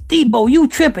 Debo, you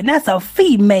tripping. That's a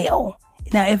female.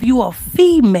 Now, if you are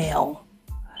female,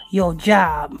 your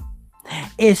job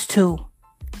is to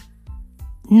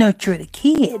nurture the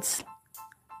kids,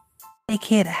 take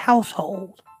care of the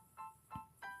household.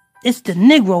 It's the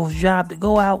Negro's job to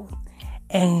go out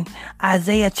and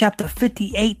Isaiah chapter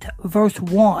 58 verse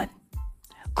 1.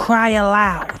 Cry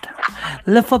aloud,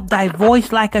 lift up thy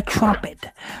voice like a trumpet,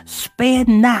 spare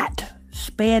not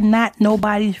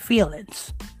nobody's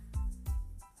feelings.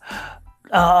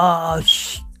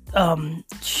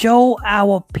 Show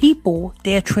our people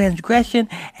their transgression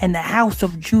and the house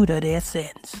of Judah their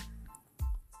sins.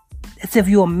 That's if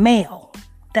you're a male.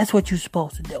 That's what you're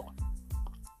supposed to do.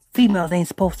 Females ain't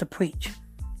supposed to preach.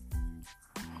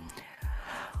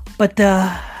 But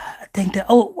I think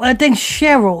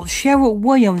Cheryl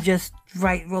Williams just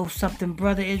wrote something,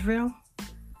 brother Israel.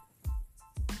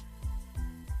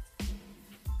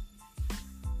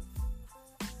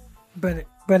 Brother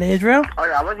Israel? Oh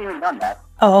yeah, I wasn't even done that.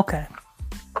 Oh, okay.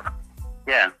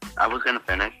 Yeah, I was gonna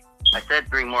finish. I said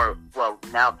 3 more. Well,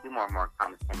 now a few more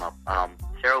comments came up.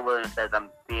 Cheryl Williams says, "I'm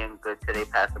being good today,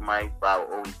 Pastor Mike, but I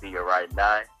will always be your ride and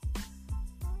die."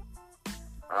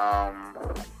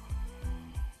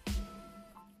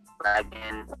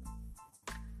 Dragon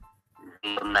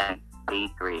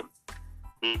 0983.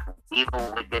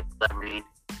 Evil wicked celebrities.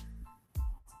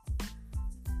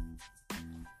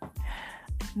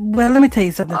 Well, let me tell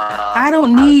you something. I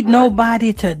don't need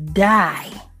nobody to die.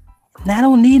 And I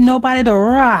don't need nobody to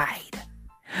ride.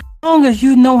 As long as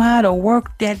you know how to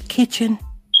work that kitchen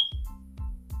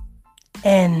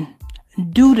and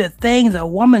do the things a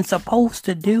woman's supposed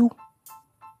to do,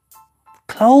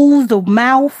 close the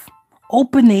mouth,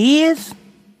 open the ears,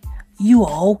 you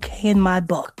are okay in my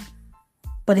book.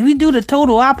 But if you do the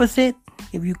total opposite,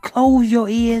 if you close your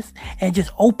ears and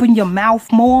just open your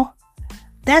mouth more,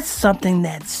 that's something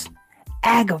that's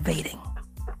aggravating.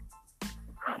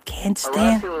 Can't stand. A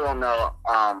lot of people don't know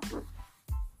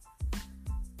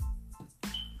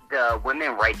the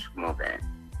women rights movement.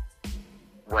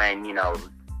 When, you know,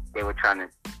 they were trying to...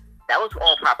 That was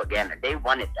all propaganda. They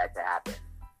wanted that to happen.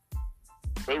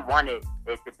 They wanted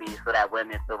it to be so that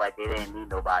women feel like they didn't need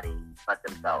nobody but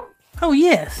themselves. Oh,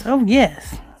 yes. Oh,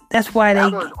 yes. That's why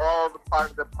that was all the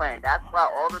part of the plan. That's why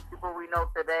all the people we know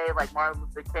today, like Martin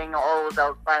Luther King and all those that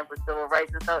was fighting for civil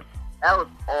rights and stuff, that was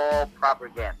all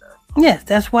propaganda. Yes,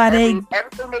 that's why everything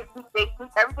they teach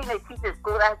in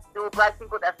school that has to do with black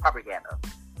people, that's propaganda.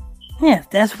 Yes,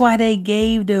 that's why they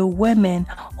gave the women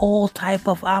all type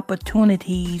of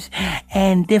opportunities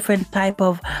and different type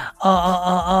of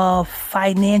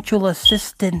financial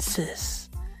assistances.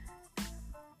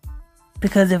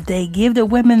 Because if they give the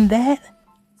women that,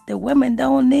 the women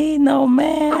don't need no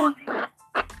man.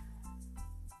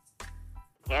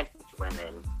 Can't teach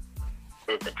women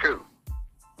is the truth.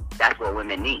 That's what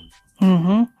women need.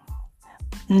 Mm-hmm.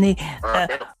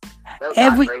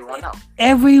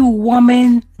 Every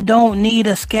woman don't need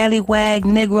a scallywag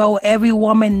Negro. Every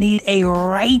woman need a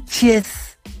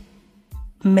righteous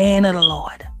man of the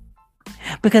Lord.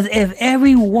 Because if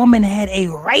every woman had a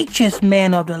righteous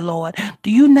man of the Lord, do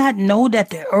you not know that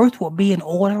the earth will be in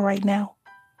order right now?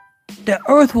 The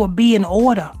earth will be in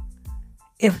order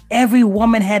if every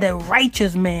woman had a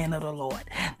righteous man of the Lord.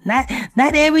 Not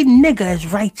every nigga is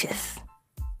righteous.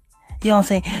 You know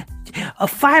what I'm saying? A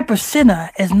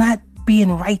 5%er is not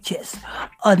being righteous.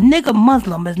 A nigga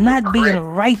Muslim is not being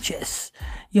righteous.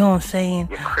 You know what I'm saying?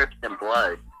 Your Crips and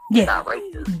Blood. Yeah, not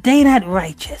righteous. They not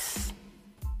righteous.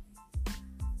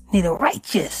 Need a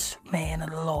righteous man of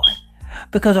the Lord.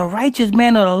 Because a righteous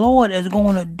man of the Lord is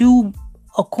going to do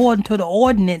according to the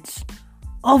ordinance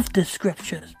of the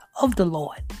scriptures of the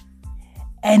Lord.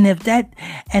 And if that,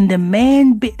 and the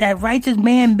man, that righteous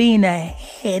man being a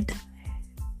head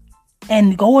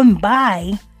and going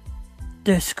by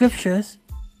the scriptures,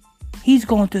 he's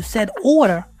going to set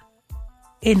order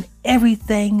in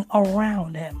everything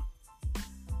around him.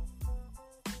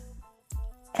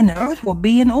 And the earth will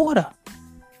be in order.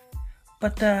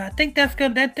 But I think that's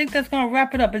gonna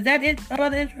wrap it up. Is that it,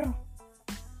 Brother Israel?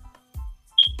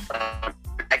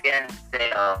 Again,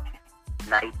 say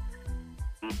night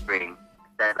spring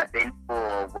says I've been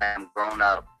full when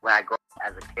I grew up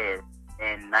as a kid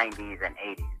in 90s and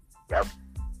 80s. Yep,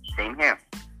 same here.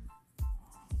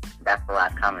 That's the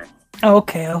last comment.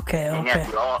 Okay. And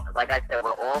yes, we all, like I said,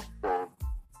 we're all full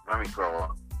when we grow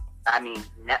up. I mean,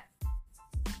 let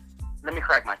me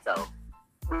correct myself.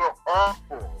 We were all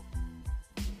full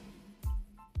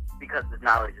because this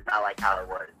knowledge is not like how it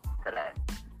was today.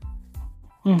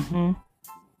 Mm-hmm.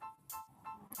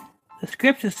 The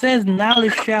scripture says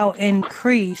knowledge shall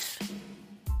increase,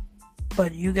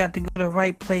 but you got to go to the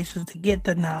right places to get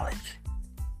the knowledge.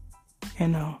 You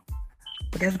know.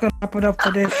 But that's going to wrap it up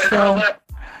for this show.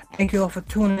 Thank you all for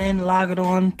tuning in. Log it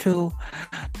on to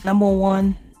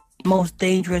 #1 most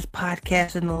dangerous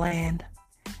podcast in the land.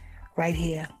 Right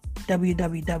here.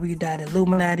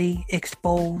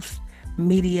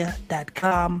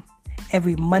 www.illuminatiexposedmedia.com.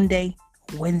 Every Monday,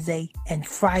 Wednesday, and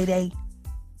Friday.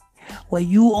 Where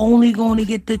you only going to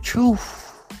get the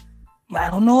truth. I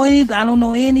don't know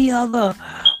any other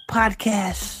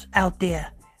podcasts out there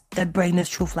that bring this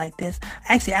truth like this.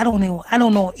 Actually, I don't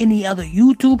know any other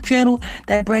YouTube channel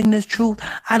that bring this truth.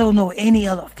 I don't know any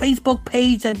other Facebook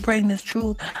page that bring this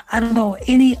truth. I don't know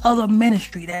any other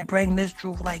ministry that bring this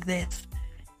truth like this.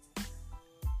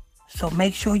 So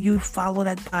make sure you follow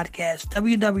that podcast.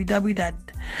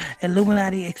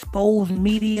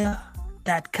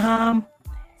 www.illuminatiexposedmedia.com.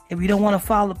 If you don't want to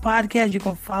follow the podcast, you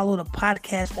can follow the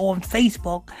podcast on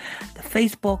Facebook. The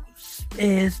Facebook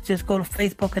is just go to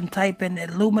Facebook and type in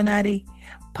Illuminati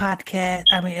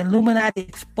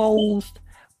Exposed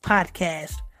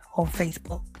Podcast on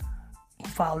Facebook.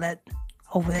 Follow that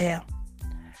over there.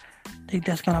 I think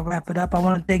that's going to wrap it up. I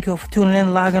want to thank you all for tuning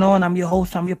in, logging on. I'm your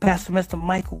host. I'm your pastor, Mr.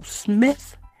 Michael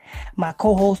Smith. my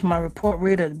co-host, my report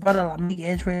reader, brother Lamik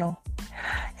Israel.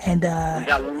 And We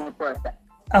got one more question.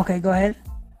 okay, go ahead.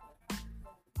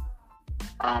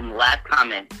 Last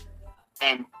comment.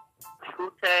 And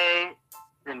Tute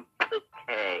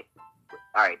Simplique.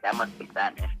 Alright, that must be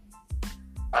Spanish.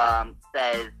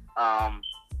 Says,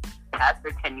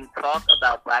 Pastor, can you talk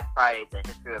about Black Friday, the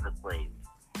history of the slaves?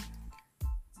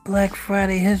 Black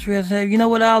Friday history of slavery. You know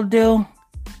what I'll do?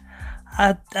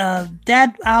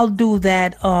 I'll do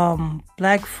that.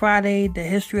 Black Friday, the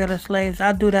history of the slaves.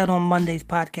 I'll do that on Monday's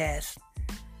podcast.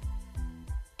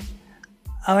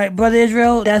 All right, Brother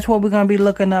Israel. That's what we're gonna be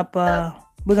looking up.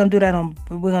 We're gonna do that on.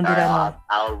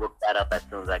 I'll look that up as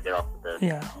soon as I get off of this.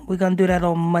 Yeah, we're gonna do that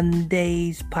on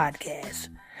Monday's podcast.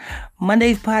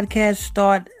 Monday's podcast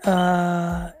start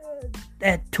at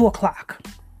 2:00.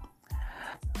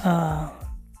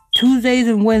 Tuesdays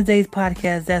and Wednesdays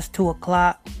podcast, that's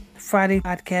 2:00. Friday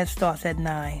podcast starts at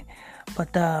 9.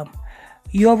 But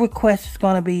your request is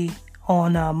gonna be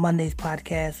on Monday's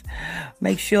podcast.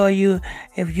 Make sure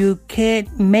if you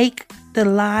can't make the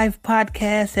live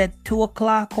podcast at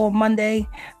 2:00 on Monday,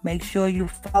 make sure you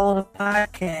follow the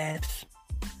podcast.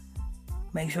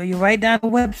 Make sure you write down the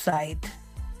website,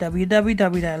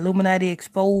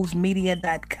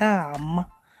 www.illuminatiexposedmedia.com.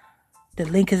 The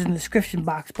link is in the description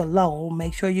box below.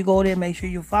 Make sure you go there. Make sure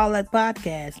you follow that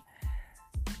podcast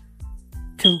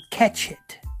to catch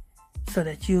it. So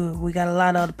that we got a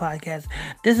lot of other podcasts.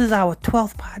 This is our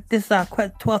 12th This is our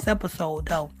 12th episode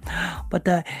though. But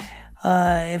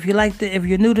if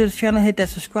you're new to this channel, hit that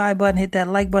subscribe button, hit that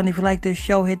like button. If you like this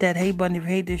show, hit that hate button. If you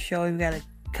hate this show, if you got a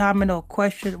comment or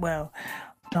question, well,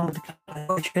 don't.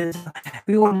 If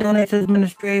you want to donate to this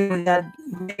ministry, we got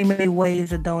many ways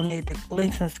to donate. The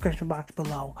links in the description box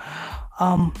below.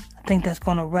 I think that's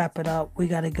gonna wrap it up. We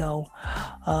gotta go.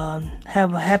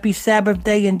 Have a happy Sabbath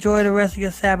day. Enjoy the rest of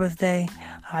your Sabbath day.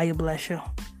 How you bless you.